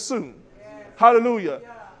was consumed. Hallelujah.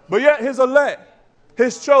 But yet his elect,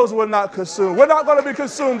 his chosen, were not consumed. We're not going to be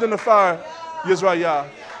consumed in the fire, YHWH.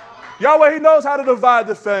 Yahweh, he knows how to divide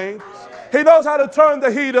the flames. He knows how to turn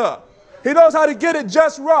the heat up. He knows how to get it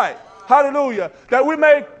just right. Hallelujah. That we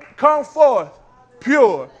may come forth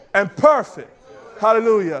pure and perfect.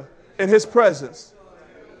 Hallelujah. In his presence.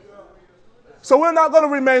 So we're not going to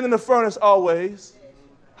remain in the furnace always.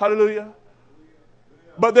 Hallelujah.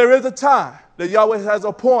 But there is a time that Yahweh has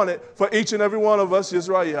appointed for each and every one of us,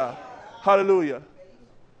 YHWH. Hallelujah.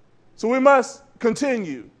 So we must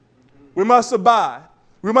continue. We must abide.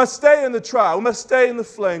 We must stay in the trial. We must stay in the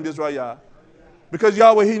flame, YHWH. Because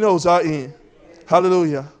Yahweh, he knows our end.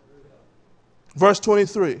 Hallelujah. Verse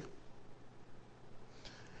 23.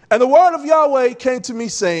 And the word of Yahweh came to me,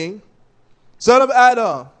 saying, Son of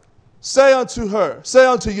Adam, say unto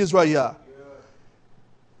YHWH,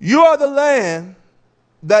 you are the land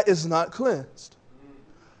that is not cleansed,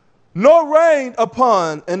 nor rained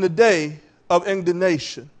upon in the day of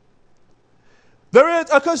indignation. There is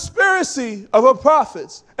a conspiracy of her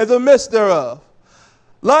prophets in the midst thereof,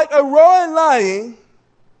 like a roaring lion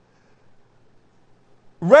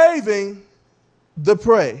raving the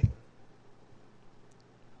prey.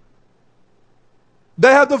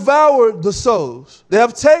 They have devoured the souls. They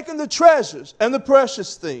have taken the treasures and the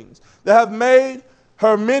precious things. They have made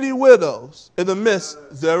her many widows in the midst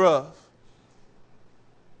thereof.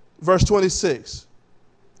 Verse 26.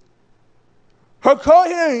 Her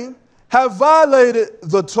Kohen have violated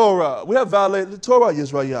the Torah. We have violated the Torah,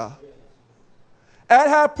 YHWH. And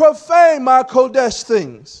have profaned my Kodesh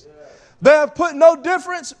things. They have put no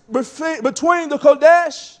difference between the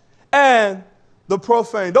Kodesh and the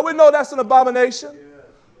profane. Don't we know that's an abomination?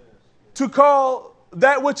 To call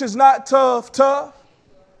that which is not tough, tough,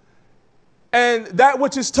 and that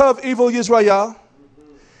which is tough, evil, YHWH.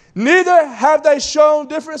 Neither have they shown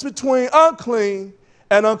difference between unclean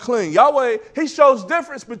and unclean. Yahweh, he shows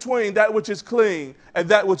difference between that which is clean and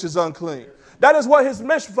that which is unclean. That is what his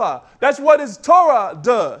mishpah, that's what his Torah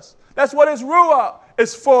does. That's what his ruach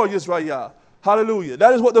is for, YHWH. Hallelujah.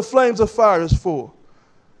 That is what the flames of fire is for.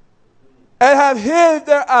 And have hid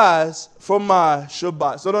their eyes from my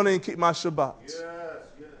Shabbat. So don't even keep my Shabbats. Yes.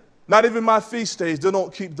 Not even my feast days. They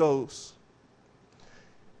don't keep those.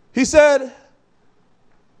 He said,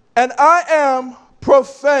 and I am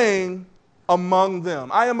profane among them.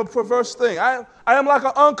 I am a perverse thing. I am like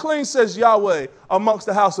an unclean, says Yahweh, amongst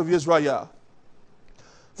the house of YHWH.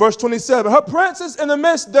 Verse 27, her princes in the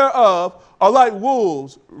midst thereof are like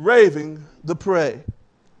wolves raving the prey,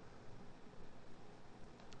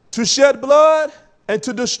 to shed blood and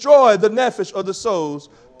to destroy the nephesh of the souls,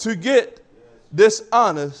 to get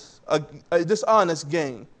dishonest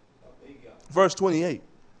gain. Verse 28.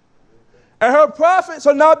 And her prophets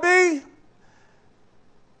shall not be,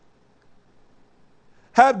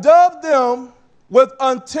 have dubbed them with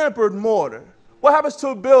untempered mortar. What happens to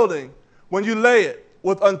a building when you lay it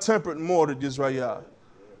with untempered mortar, YHWH?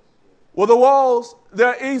 Well, the walls,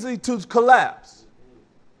 they're easy to collapse.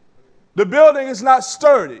 The building is not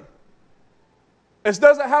sturdy. It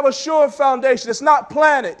doesn't have a sure foundation. It's not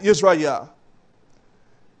planted, YHWH.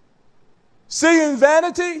 Seeing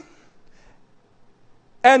vanity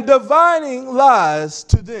and divining lies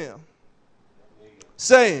to them,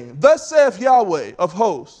 saying, thus saith Yahweh of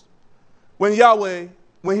hosts, when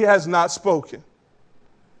he has not spoken.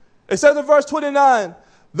 It says in verse 29,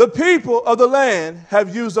 the people of the land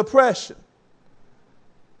have used oppression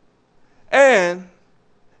and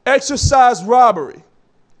exercised robbery,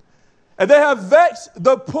 and they have vexed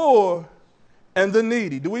the poor and the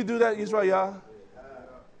needy. Do we do that, YHWH?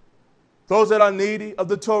 Those that are needy of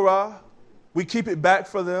the Torah, we keep it back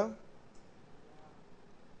for them.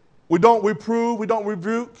 We don't reprove, we don't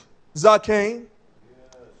rebuke. Zawkane.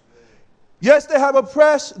 Yes, they have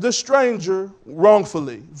oppressed the stranger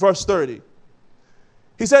wrongfully. Verse 30.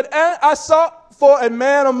 He said, and I sought for a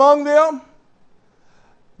man among them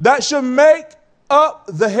that should make up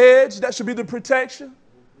the hedge, that should be the protection.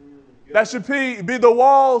 That should be the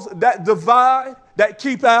walls that divide, that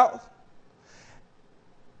keep out.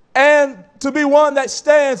 And to be one that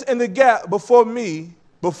stands in the gap before me,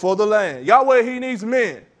 before the land. Yahweh, he needs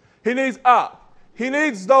men. He needs up. He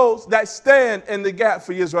needs those that stand in the gap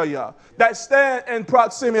for YHWH, that stand in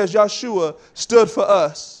proximity as Yahshua stood for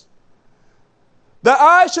us. That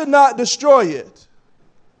I should not destroy it.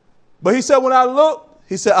 But he said, when I looked,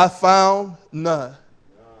 he said, I found none.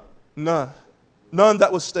 None. None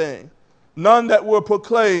that was staying. None that will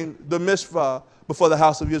proclaim the mishpah before the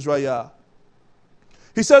house of YHWH.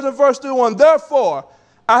 He says in verse 31, therefore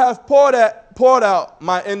I have poured out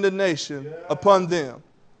my indignation upon them.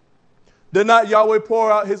 Did not Yahweh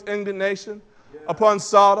pour out his indignation upon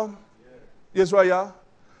Sodom, YHWH?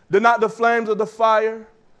 Did not the flames of the fire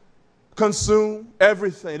consume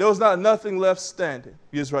everything? There was nothing left standing,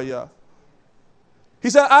 YHWH. He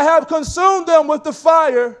said, I have consumed them with the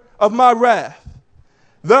fire of my wrath.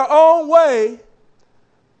 Their own way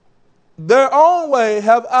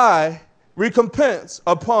have I recompense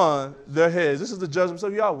upon their heads. This is the judgments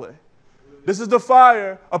of Yahweh. This is the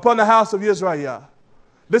fire upon the house of YHWH.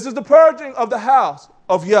 This is the purging of the house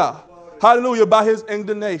of Yah. Hallelujah, by his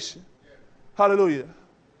indignation. Hallelujah.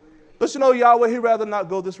 But you know, Yahweh, he'd rather not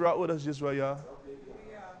go this route with us, YHWH.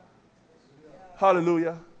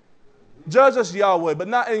 Hallelujah. Judge us, Yahweh, but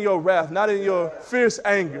not in your wrath, not in your fierce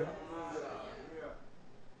anger.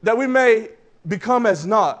 That we may become as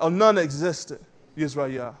naught or non-existent,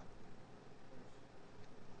 YHWH.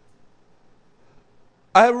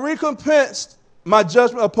 I have recompensed my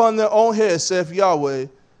judgment upon their own heads, saith Yahweh,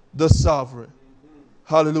 the sovereign.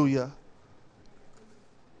 Hallelujah.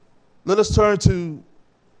 Let us turn to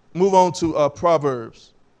move on to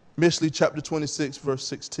Proverbs, Mishlei chapter 26, verse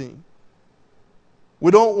 16.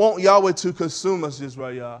 We don't want Yahweh to consume us,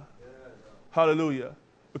 YHWH. Hallelujah.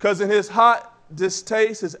 Because in his hot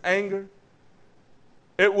distaste, his anger,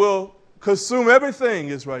 it will consume everything,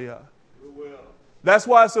 YHWH. That's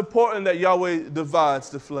why it's important that Yahweh divides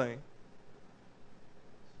the flame.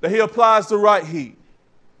 That he applies the right heat.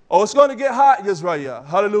 Oh, it's going to get hot, YHWH.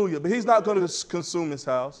 Hallelujah. But he's not going to consume his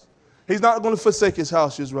house. He's not going to forsake his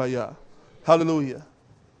house, YHWH. Hallelujah.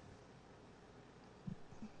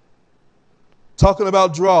 Talking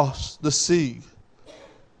about dross, the seed.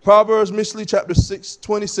 Proverbs, Mishlei, chapter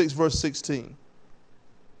 26, verse 16.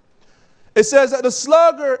 It says that the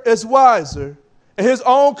sluggard is wiser in his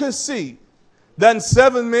own conceit than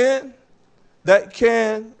 7 men that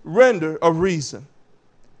can render a reason.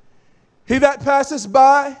 He that passes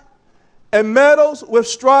by and meddles with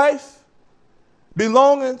strife,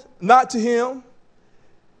 belongeth not to him,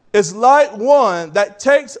 is like one that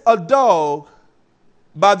takes a dog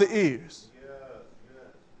by the ears.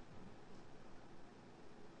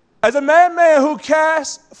 As a madman who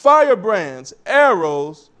casts firebrands,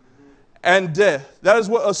 arrows, and death. That is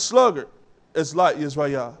what a sluggard is like,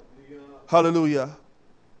 YHWH. Hallelujah.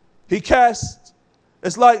 He casts,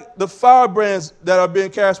 it's like the firebrands that are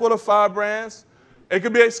being cast. What are firebrands? It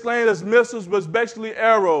could be explained as missiles, but it's basically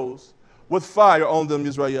arrows with fire on them,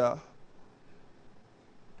 YHWH.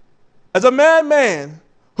 As a madman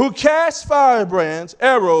who casts firebrands,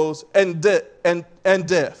 arrows, and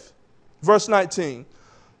death. Verse 19.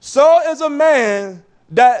 So is a man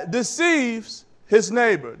that deceives his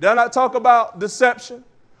neighbor. Did I not talk about deception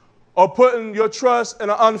or putting your trust in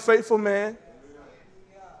an unfaithful man?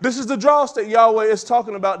 This is the dross that Yahweh is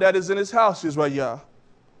talking about that is in his house, YHWH.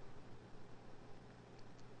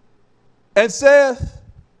 And saith,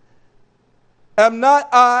 am not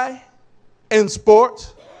I in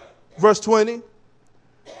sport? Verse 20.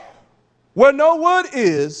 Where no wood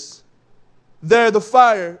is, there the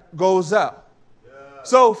fire goes out.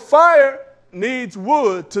 So fire needs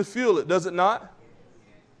wood to fuel it, does it not?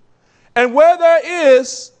 And where there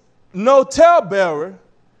is no talebearer,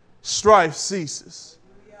 strife ceases.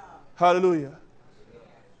 Hallelujah.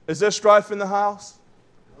 Is there strife in the house?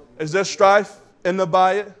 Is there strife in the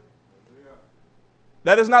bayit?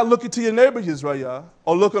 That is not looking to your neighbor, YHWH,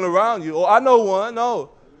 or looking around you. Oh, I know one. No.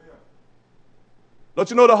 Don't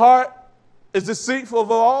you know the heart is deceitful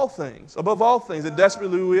above all things, and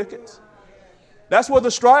desperately wicked? That's where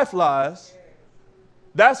the strife lies.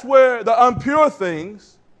 That's where the impure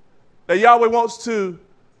things that Yahweh wants to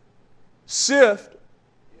shift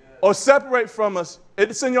or separate from us,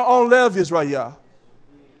 it's in your own love, YHWH.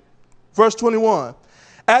 Verse 21.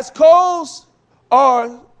 As coals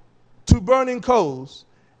are to burning coals,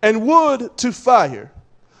 and wood to fire,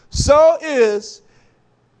 so is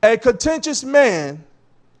a contentious man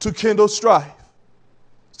to kindle strife.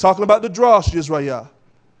 It's talking about the dross, YHWH.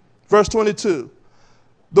 Verse 22.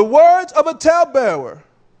 The words of a talebearer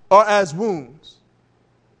are as wounds,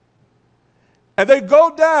 and they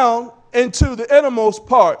go down into the innermost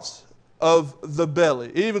parts of the belly.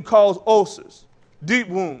 It even calls ulcers, deep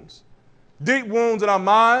wounds. Deep wounds in our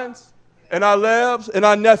minds, in our lives, in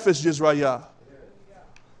our nefesh, YHWH.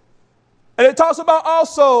 And it talks about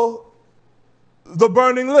also the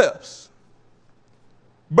burning lips.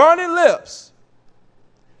 Burning lips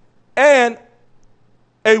and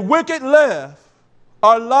a wicked laugh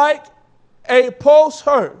are like a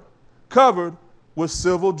potsherd covered with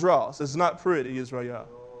silver dross. It's not pretty, YHWH.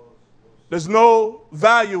 There's no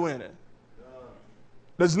value in it.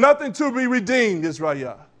 There's nothing to be redeemed,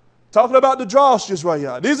 YHWH. Talking about the dross,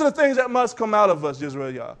 YHWH. These are the things that must come out of us,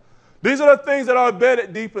 YHWH. These are the things that are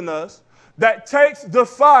embedded deep in us that takes the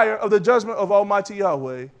fire of the judgment of Almighty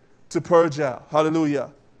Yahweh to purge out. Hallelujah.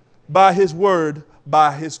 By his word,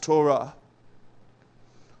 by his Torah.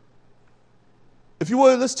 If you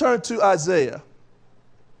would, let's turn to Isaiah.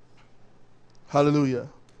 Hallelujah.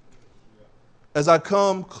 As I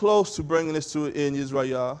come close to bringing this to an end,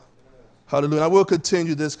 YHWH. Hallelujah. And I will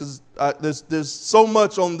continue this because there's so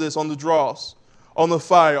much on this, on the dross, on the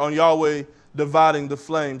fire, on Yahweh dividing the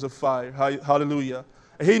flames of fire. Hallelujah.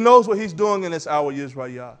 And he knows what he's doing in this hour,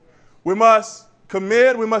 YHWH. We must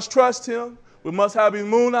commit, we must trust him, we must have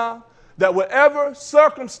emunah, that whatever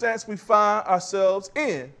circumstance we find ourselves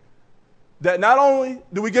in, that not only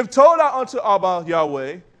do we give Torah unto Abba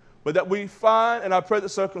Yahweh, but that we find in our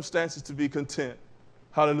present circumstances to be content.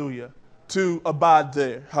 Hallelujah. To abide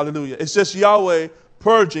there. Hallelujah. It's just Yahweh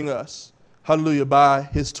purging us. Hallelujah. By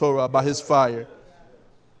his Torah, by his fire.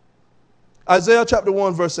 Isaiah chapter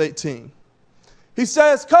 1, verse 18. He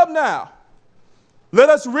says, come now, let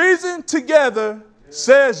us reason together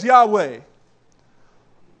says Yahweh.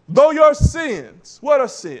 Though your sins, what are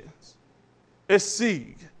sins? It's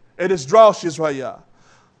seed. It is dross, YHWH.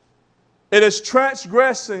 It is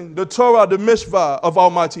transgressing the Torah, the Mishvah of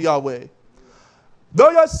Almighty Yahweh. Though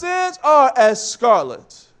your sins are as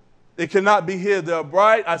scarlet, they cannot be hid. They're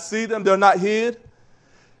bright. I see them. They're not hid.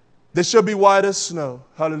 They shall be white as snow.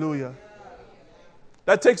 Hallelujah.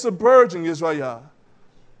 That takes a purging, YHWH.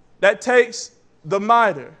 That takes the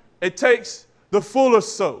miter. It takes the fuller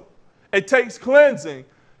soap. It takes cleansing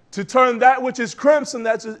to turn that which is crimson,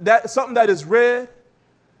 something that is red,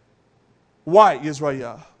 white,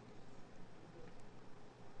 YHWH.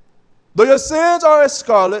 Though your sins are as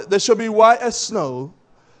scarlet, they shall be white as snow.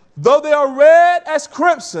 Though they are red as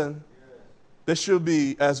crimson, they shall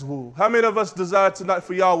be as wool. How many of us desire tonight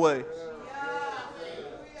for Yahweh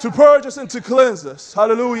to purge us and to cleanse us?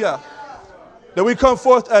 Hallelujah. That we come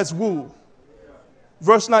forth as wool.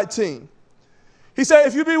 Verse 19. He said,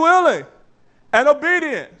 if you be willing and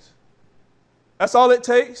obedient, that's all it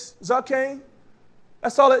takes, Zawkane.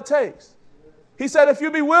 That's all it takes. He said, if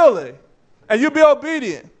you be willing and you be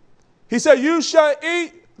obedient, he said, you shall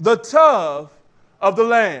eat the tov of the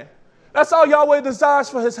land. That's all Yahweh desires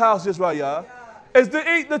for his house, YHWH, is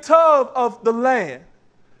to eat the tov of the land,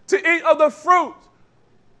 to eat of the fruit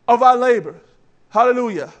of our labor.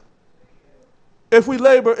 Hallelujah. If we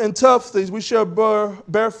labor in tough things, we shall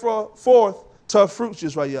bear forth tough fruits,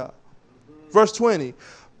 YHWH. Verse 20.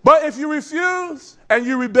 But if you refuse and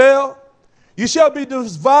you rebel, you shall be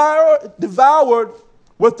devoured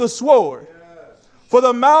with the sword. For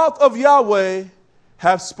the mouth of Yahweh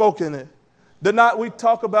have spoken it. Did not we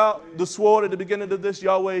talk about the sword at the beginning of this?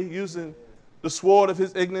 Yahweh using the sword of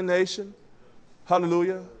his indignation.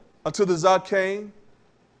 Hallelujah. Unto the Zawkane,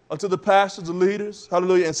 unto the pastors, the leaders.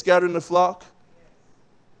 Hallelujah. And scattering the flock.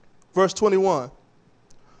 Verse 21.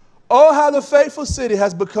 Oh, how the faithful city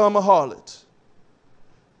has become a harlot.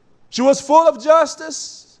 She was full of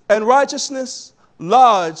justice and righteousness,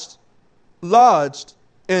 lodged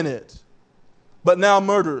in it. But now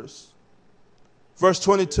murderers. Verse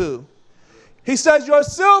 22. He says, your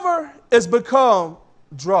silver is become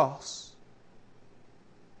dross.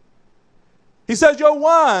 He says, your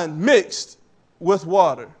wine mixed with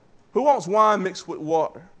water. Who wants wine mixed with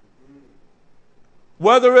water?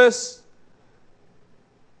 Whether it's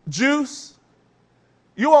juice,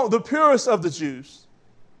 you want the purest of the juice.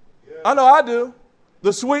 Yeah. I know I do.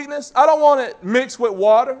 The sweetness, I don't want it mixed with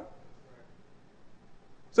water.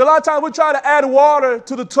 So a lot of times we try to add water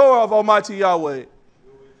to the Torah of Almighty Yahweh.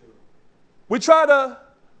 We try to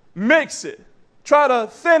mix it, try to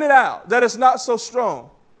thin it out, that it's not so strong.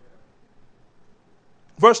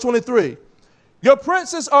 Verse 23, your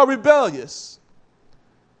princes are rebellious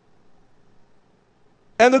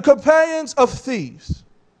and the companions of thieves.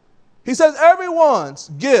 He says everyone's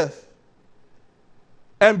gift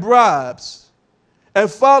and bribes and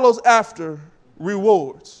follows after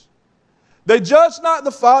rewards. They judge not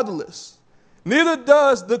the fatherless, neither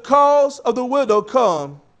does the cause of the widow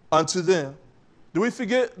come unto them. Do we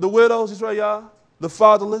forget the widows, YHWH, the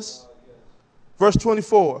fatherless? Verse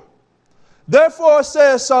 24. Therefore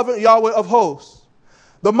says sovereign Yahweh of hosts,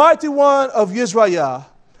 the mighty one of YHWH,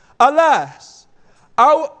 alas,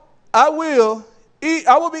 I will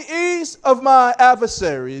be eased of my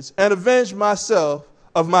adversaries and avenge myself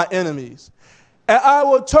of my enemies. And I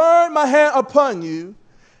will turn my hand upon you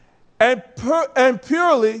and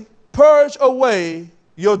purely purge away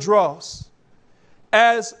your dross,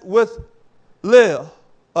 as with lil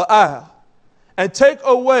or al, and take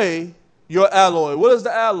away your alloy. What is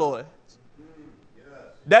the alloy?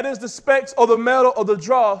 That is the specks or the metal or the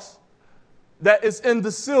dross that is in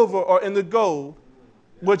the silver or in the gold,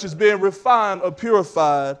 which is being refined or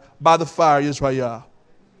purified by the fire, YHWH.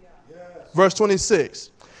 Verse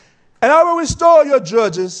 26. And I will restore your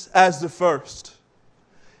judges as the first,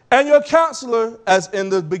 and your counselor as in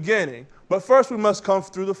the beginning. But first we must come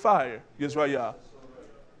through the fire, YHWH.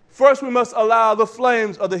 First we must allow the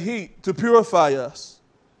flames of the heat to purify us.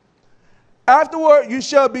 Afterward you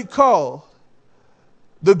shall be called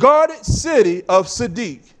the guarded city of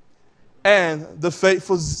Siddiq and the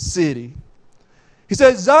faithful city. He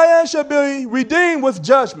says, Zion shall be redeemed with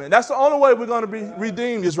judgment. That's the only way we're going to be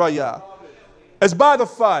redeemed, YHWH. It's by the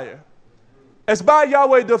fire. It's by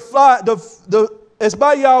Yahweh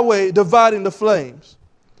dividing the flames.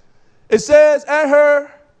 It says, and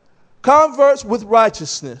her converts with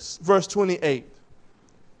righteousness. Verse 28.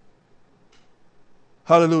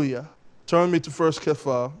 Hallelujah. Turn me to 1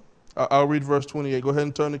 Kephah. I'll read verse 28. Go ahead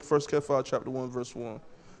and turn to 1 Kephah, chapter 1, verse 1.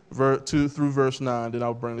 2 through verse 9. Then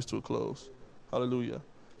I'll bring this to a close. Hallelujah.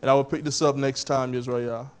 And I will pick this up next time,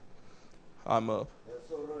 YHWH. I'm up.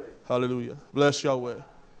 Hallelujah. Bless Yahweh.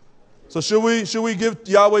 So should we give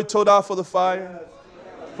Yahweh Todah for the fire,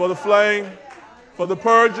 for the flame, for the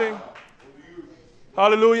purging?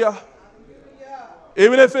 Hallelujah.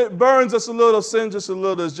 Even if it burns us a little, sins us a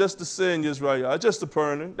little, it's just the sin, YHWH. It's just the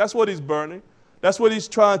burning. That's what he's burning. That's what he's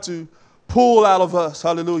trying to pull out of us.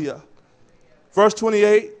 Hallelujah. Verse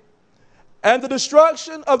 28. And the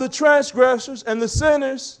destruction of the transgressors and the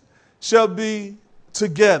sinners shall be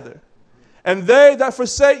together. And they that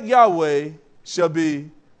forsake Yahweh shall be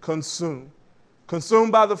consumed.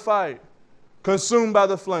 Consumed by the fire. Consumed by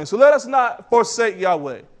the flame. So let us not forsake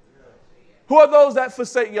Yahweh. Who are those that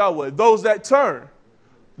forsake Yahweh? Those that turn.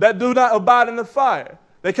 That do not abide in the fire.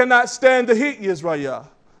 They cannot stand the heat, YHWH.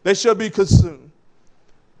 They shall be consumed.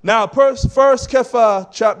 Now, first Kephah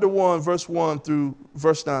chapter 1, verse 1 through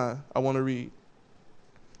verse 9, I want to read.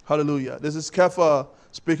 Hallelujah. This is Kephah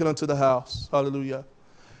speaking unto the house. Hallelujah.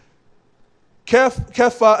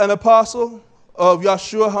 Kephah, an apostle of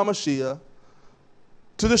YHWH HaMashiach,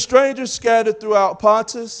 to the strangers scattered throughout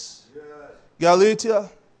Pontus, Galatia,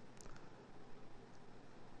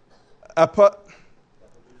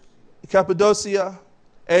 Cappadocia,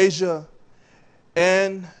 Asia,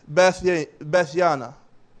 and Bethiana.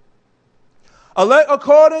 Elect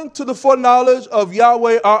according to the foreknowledge of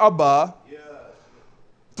Yahweh our Abba,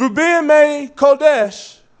 through being made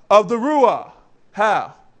Kodesh of the Ruah.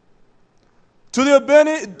 How? To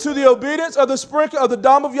the obedience of the sprinkling of the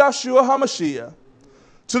dam of YHWH HaMashiach,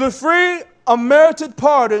 to the free unmerited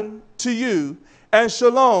pardon to you, and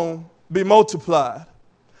shalom be multiplied.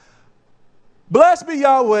 Blessed be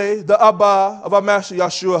Yahweh, the Abba of our Master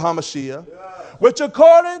YHWH HaMashiach, which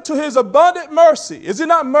according to his abundant mercy, is he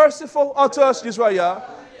not merciful unto us, YHWH?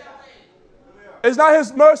 Is not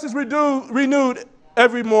his mercies renewed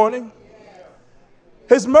every morning?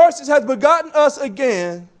 His mercies has begotten us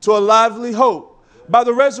again to a lively hope by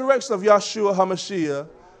the resurrection of YHWH HaMashiach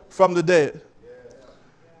from the dead,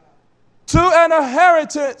 to an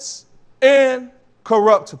inheritance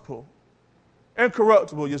incorruptible.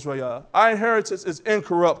 Incorruptible, YHWH. Our inheritance is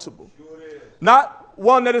incorruptible. Not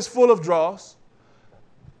one that is full of dross,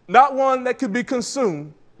 not one that could be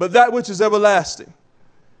consumed, but that which is everlasting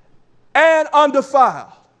and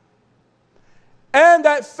undefiled, and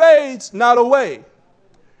that fades not away.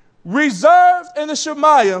 Reserved in the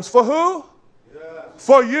Shemayim for who?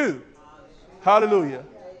 For you. Hallelujah.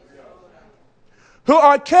 Who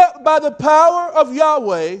are kept by the power of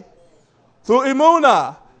Yahweh through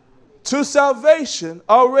Emunah to salvation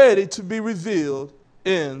already to be revealed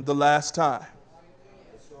in the last time.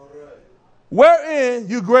 Wherein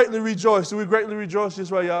you greatly rejoice. Do we greatly rejoice,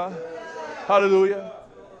 YHWH? Hallelujah.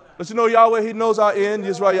 Let you know Yahweh, he knows our end,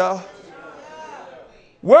 YHWH.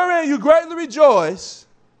 Wherein you greatly rejoice,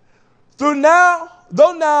 though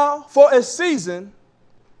now for a season,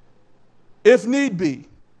 if need be,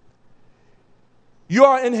 you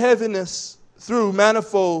are in heaviness through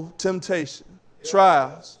manifold temptation,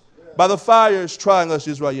 trials, by the fires trying us,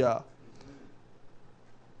 YHWH.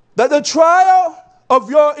 That the trial of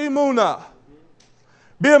your emunah,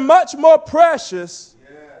 being much more precious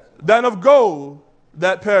than of gold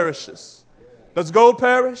that perishes. Does gold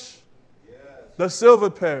perish? Does silver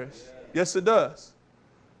perish? Yes, it does.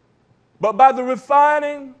 But by the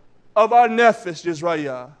refining of our nefesh,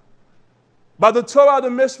 YHWH, by the Torah,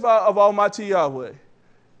 the mitzvah of Almighty Yahweh,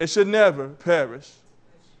 it should never perish.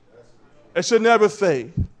 It should never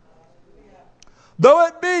fade. Though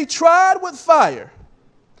it be tried with fire,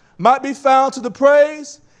 might be found to the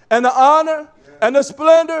praise and the honor and the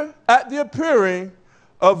splendor at the appearing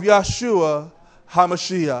of YHWH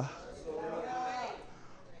HaMashiach.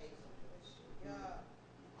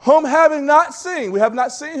 Whom having not seen, we have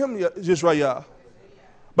not seen him yet, YHWH,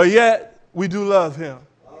 but yet we do love him.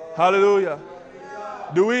 Hallelujah.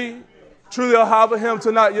 Do we truly have him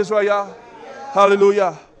tonight, YHWH?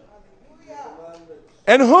 Hallelujah.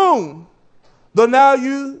 And whom, though now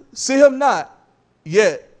you see him not,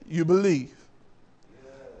 yet you believe.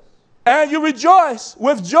 And you rejoice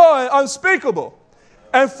with joy unspeakable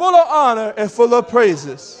and full of honor and full of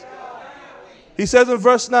praises. He says in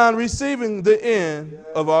verse 9, receiving the end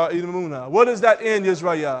of our emunah. What is that end,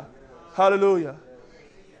 YHWH? Hallelujah.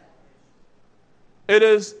 It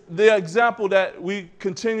is the example that we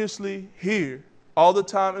continuously hear all the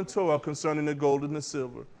time in Torah concerning the gold and the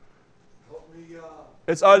silver.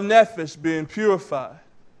 It's our nefesh being purified.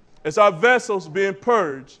 It's our vessels being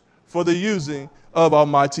purged for the using of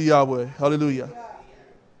Almighty Yahweh. Hallelujah.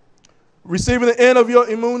 Receiving the end of your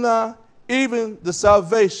emunah, even the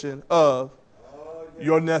salvation of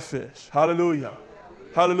your nefesh. Hallelujah.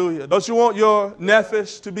 Hallelujah. Don't you want your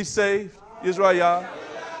nefesh to be saved, YHWH?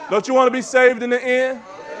 Don't you want to be saved in the end?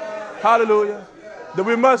 hallelujah, that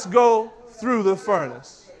we must go through the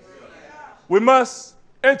furnace. We must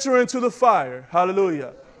enter into the fire,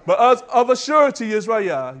 hallelujah. But of a surety,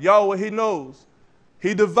 YHWH, Yahweh, he knows.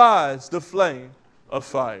 He divides the flame of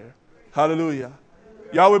fire. Hallelujah.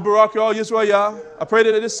 Yahweh Barak y'all, YHWH. I pray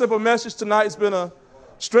that this simple message tonight has been a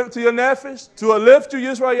strength to your nefesh, to uplift you,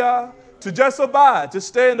 YHWH, to just abide, to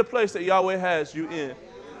stay in the place that Yahweh has you in.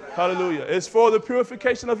 Hallelujah. It's for the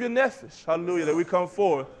purification of your nefesh, hallelujah, that we come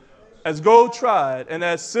forth as gold tried and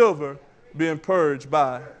as silver being purged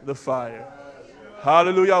by the fire.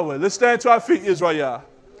 Hallelujah, Yahweh. Let's stand to our feet, YHWH.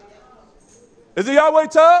 Is it Yahweh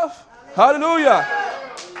tough? Hallelujah.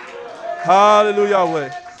 Hallelujah, Yahweh.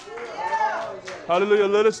 Hallelujah.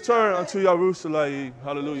 Let us turn unto Jerusalem.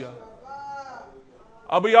 Hallelujah.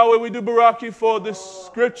 Abba Yahweh, we do barak you for this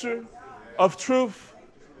scripture of truth,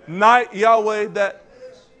 night, Yahweh, that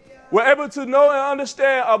we're able to know and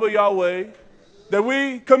understand, Abba Yahweh, that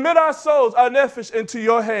we commit our souls, our nefesh, into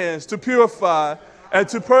your hands to purify and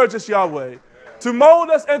to purge us, Yahweh, to mold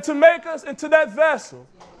us and to make us into that vessel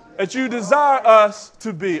that you desire us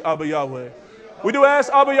to be, Abba Yahweh. We do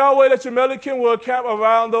ask, Abba Yahweh, that your Melikim will camp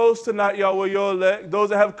around those tonight, Yahweh, your elect, those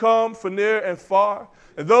that have come from near and far,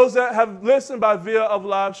 and those that have listened by via of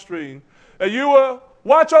live stream, that you will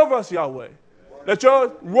watch over us, Yahweh, that your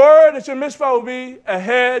word, that your mitzvah will be a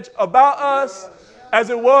hedge about us as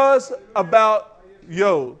it was about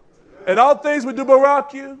Yod. In all things we do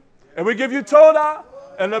barak you, and we give you Todah,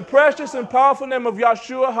 and the precious and powerful name of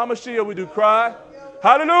Yahshua HaMashiach we do cry.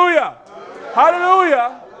 Hallelujah!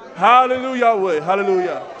 Hallelujah! Hallelujah!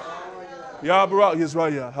 Hallelujah! Yah Barak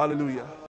YHWH. Hallelujah!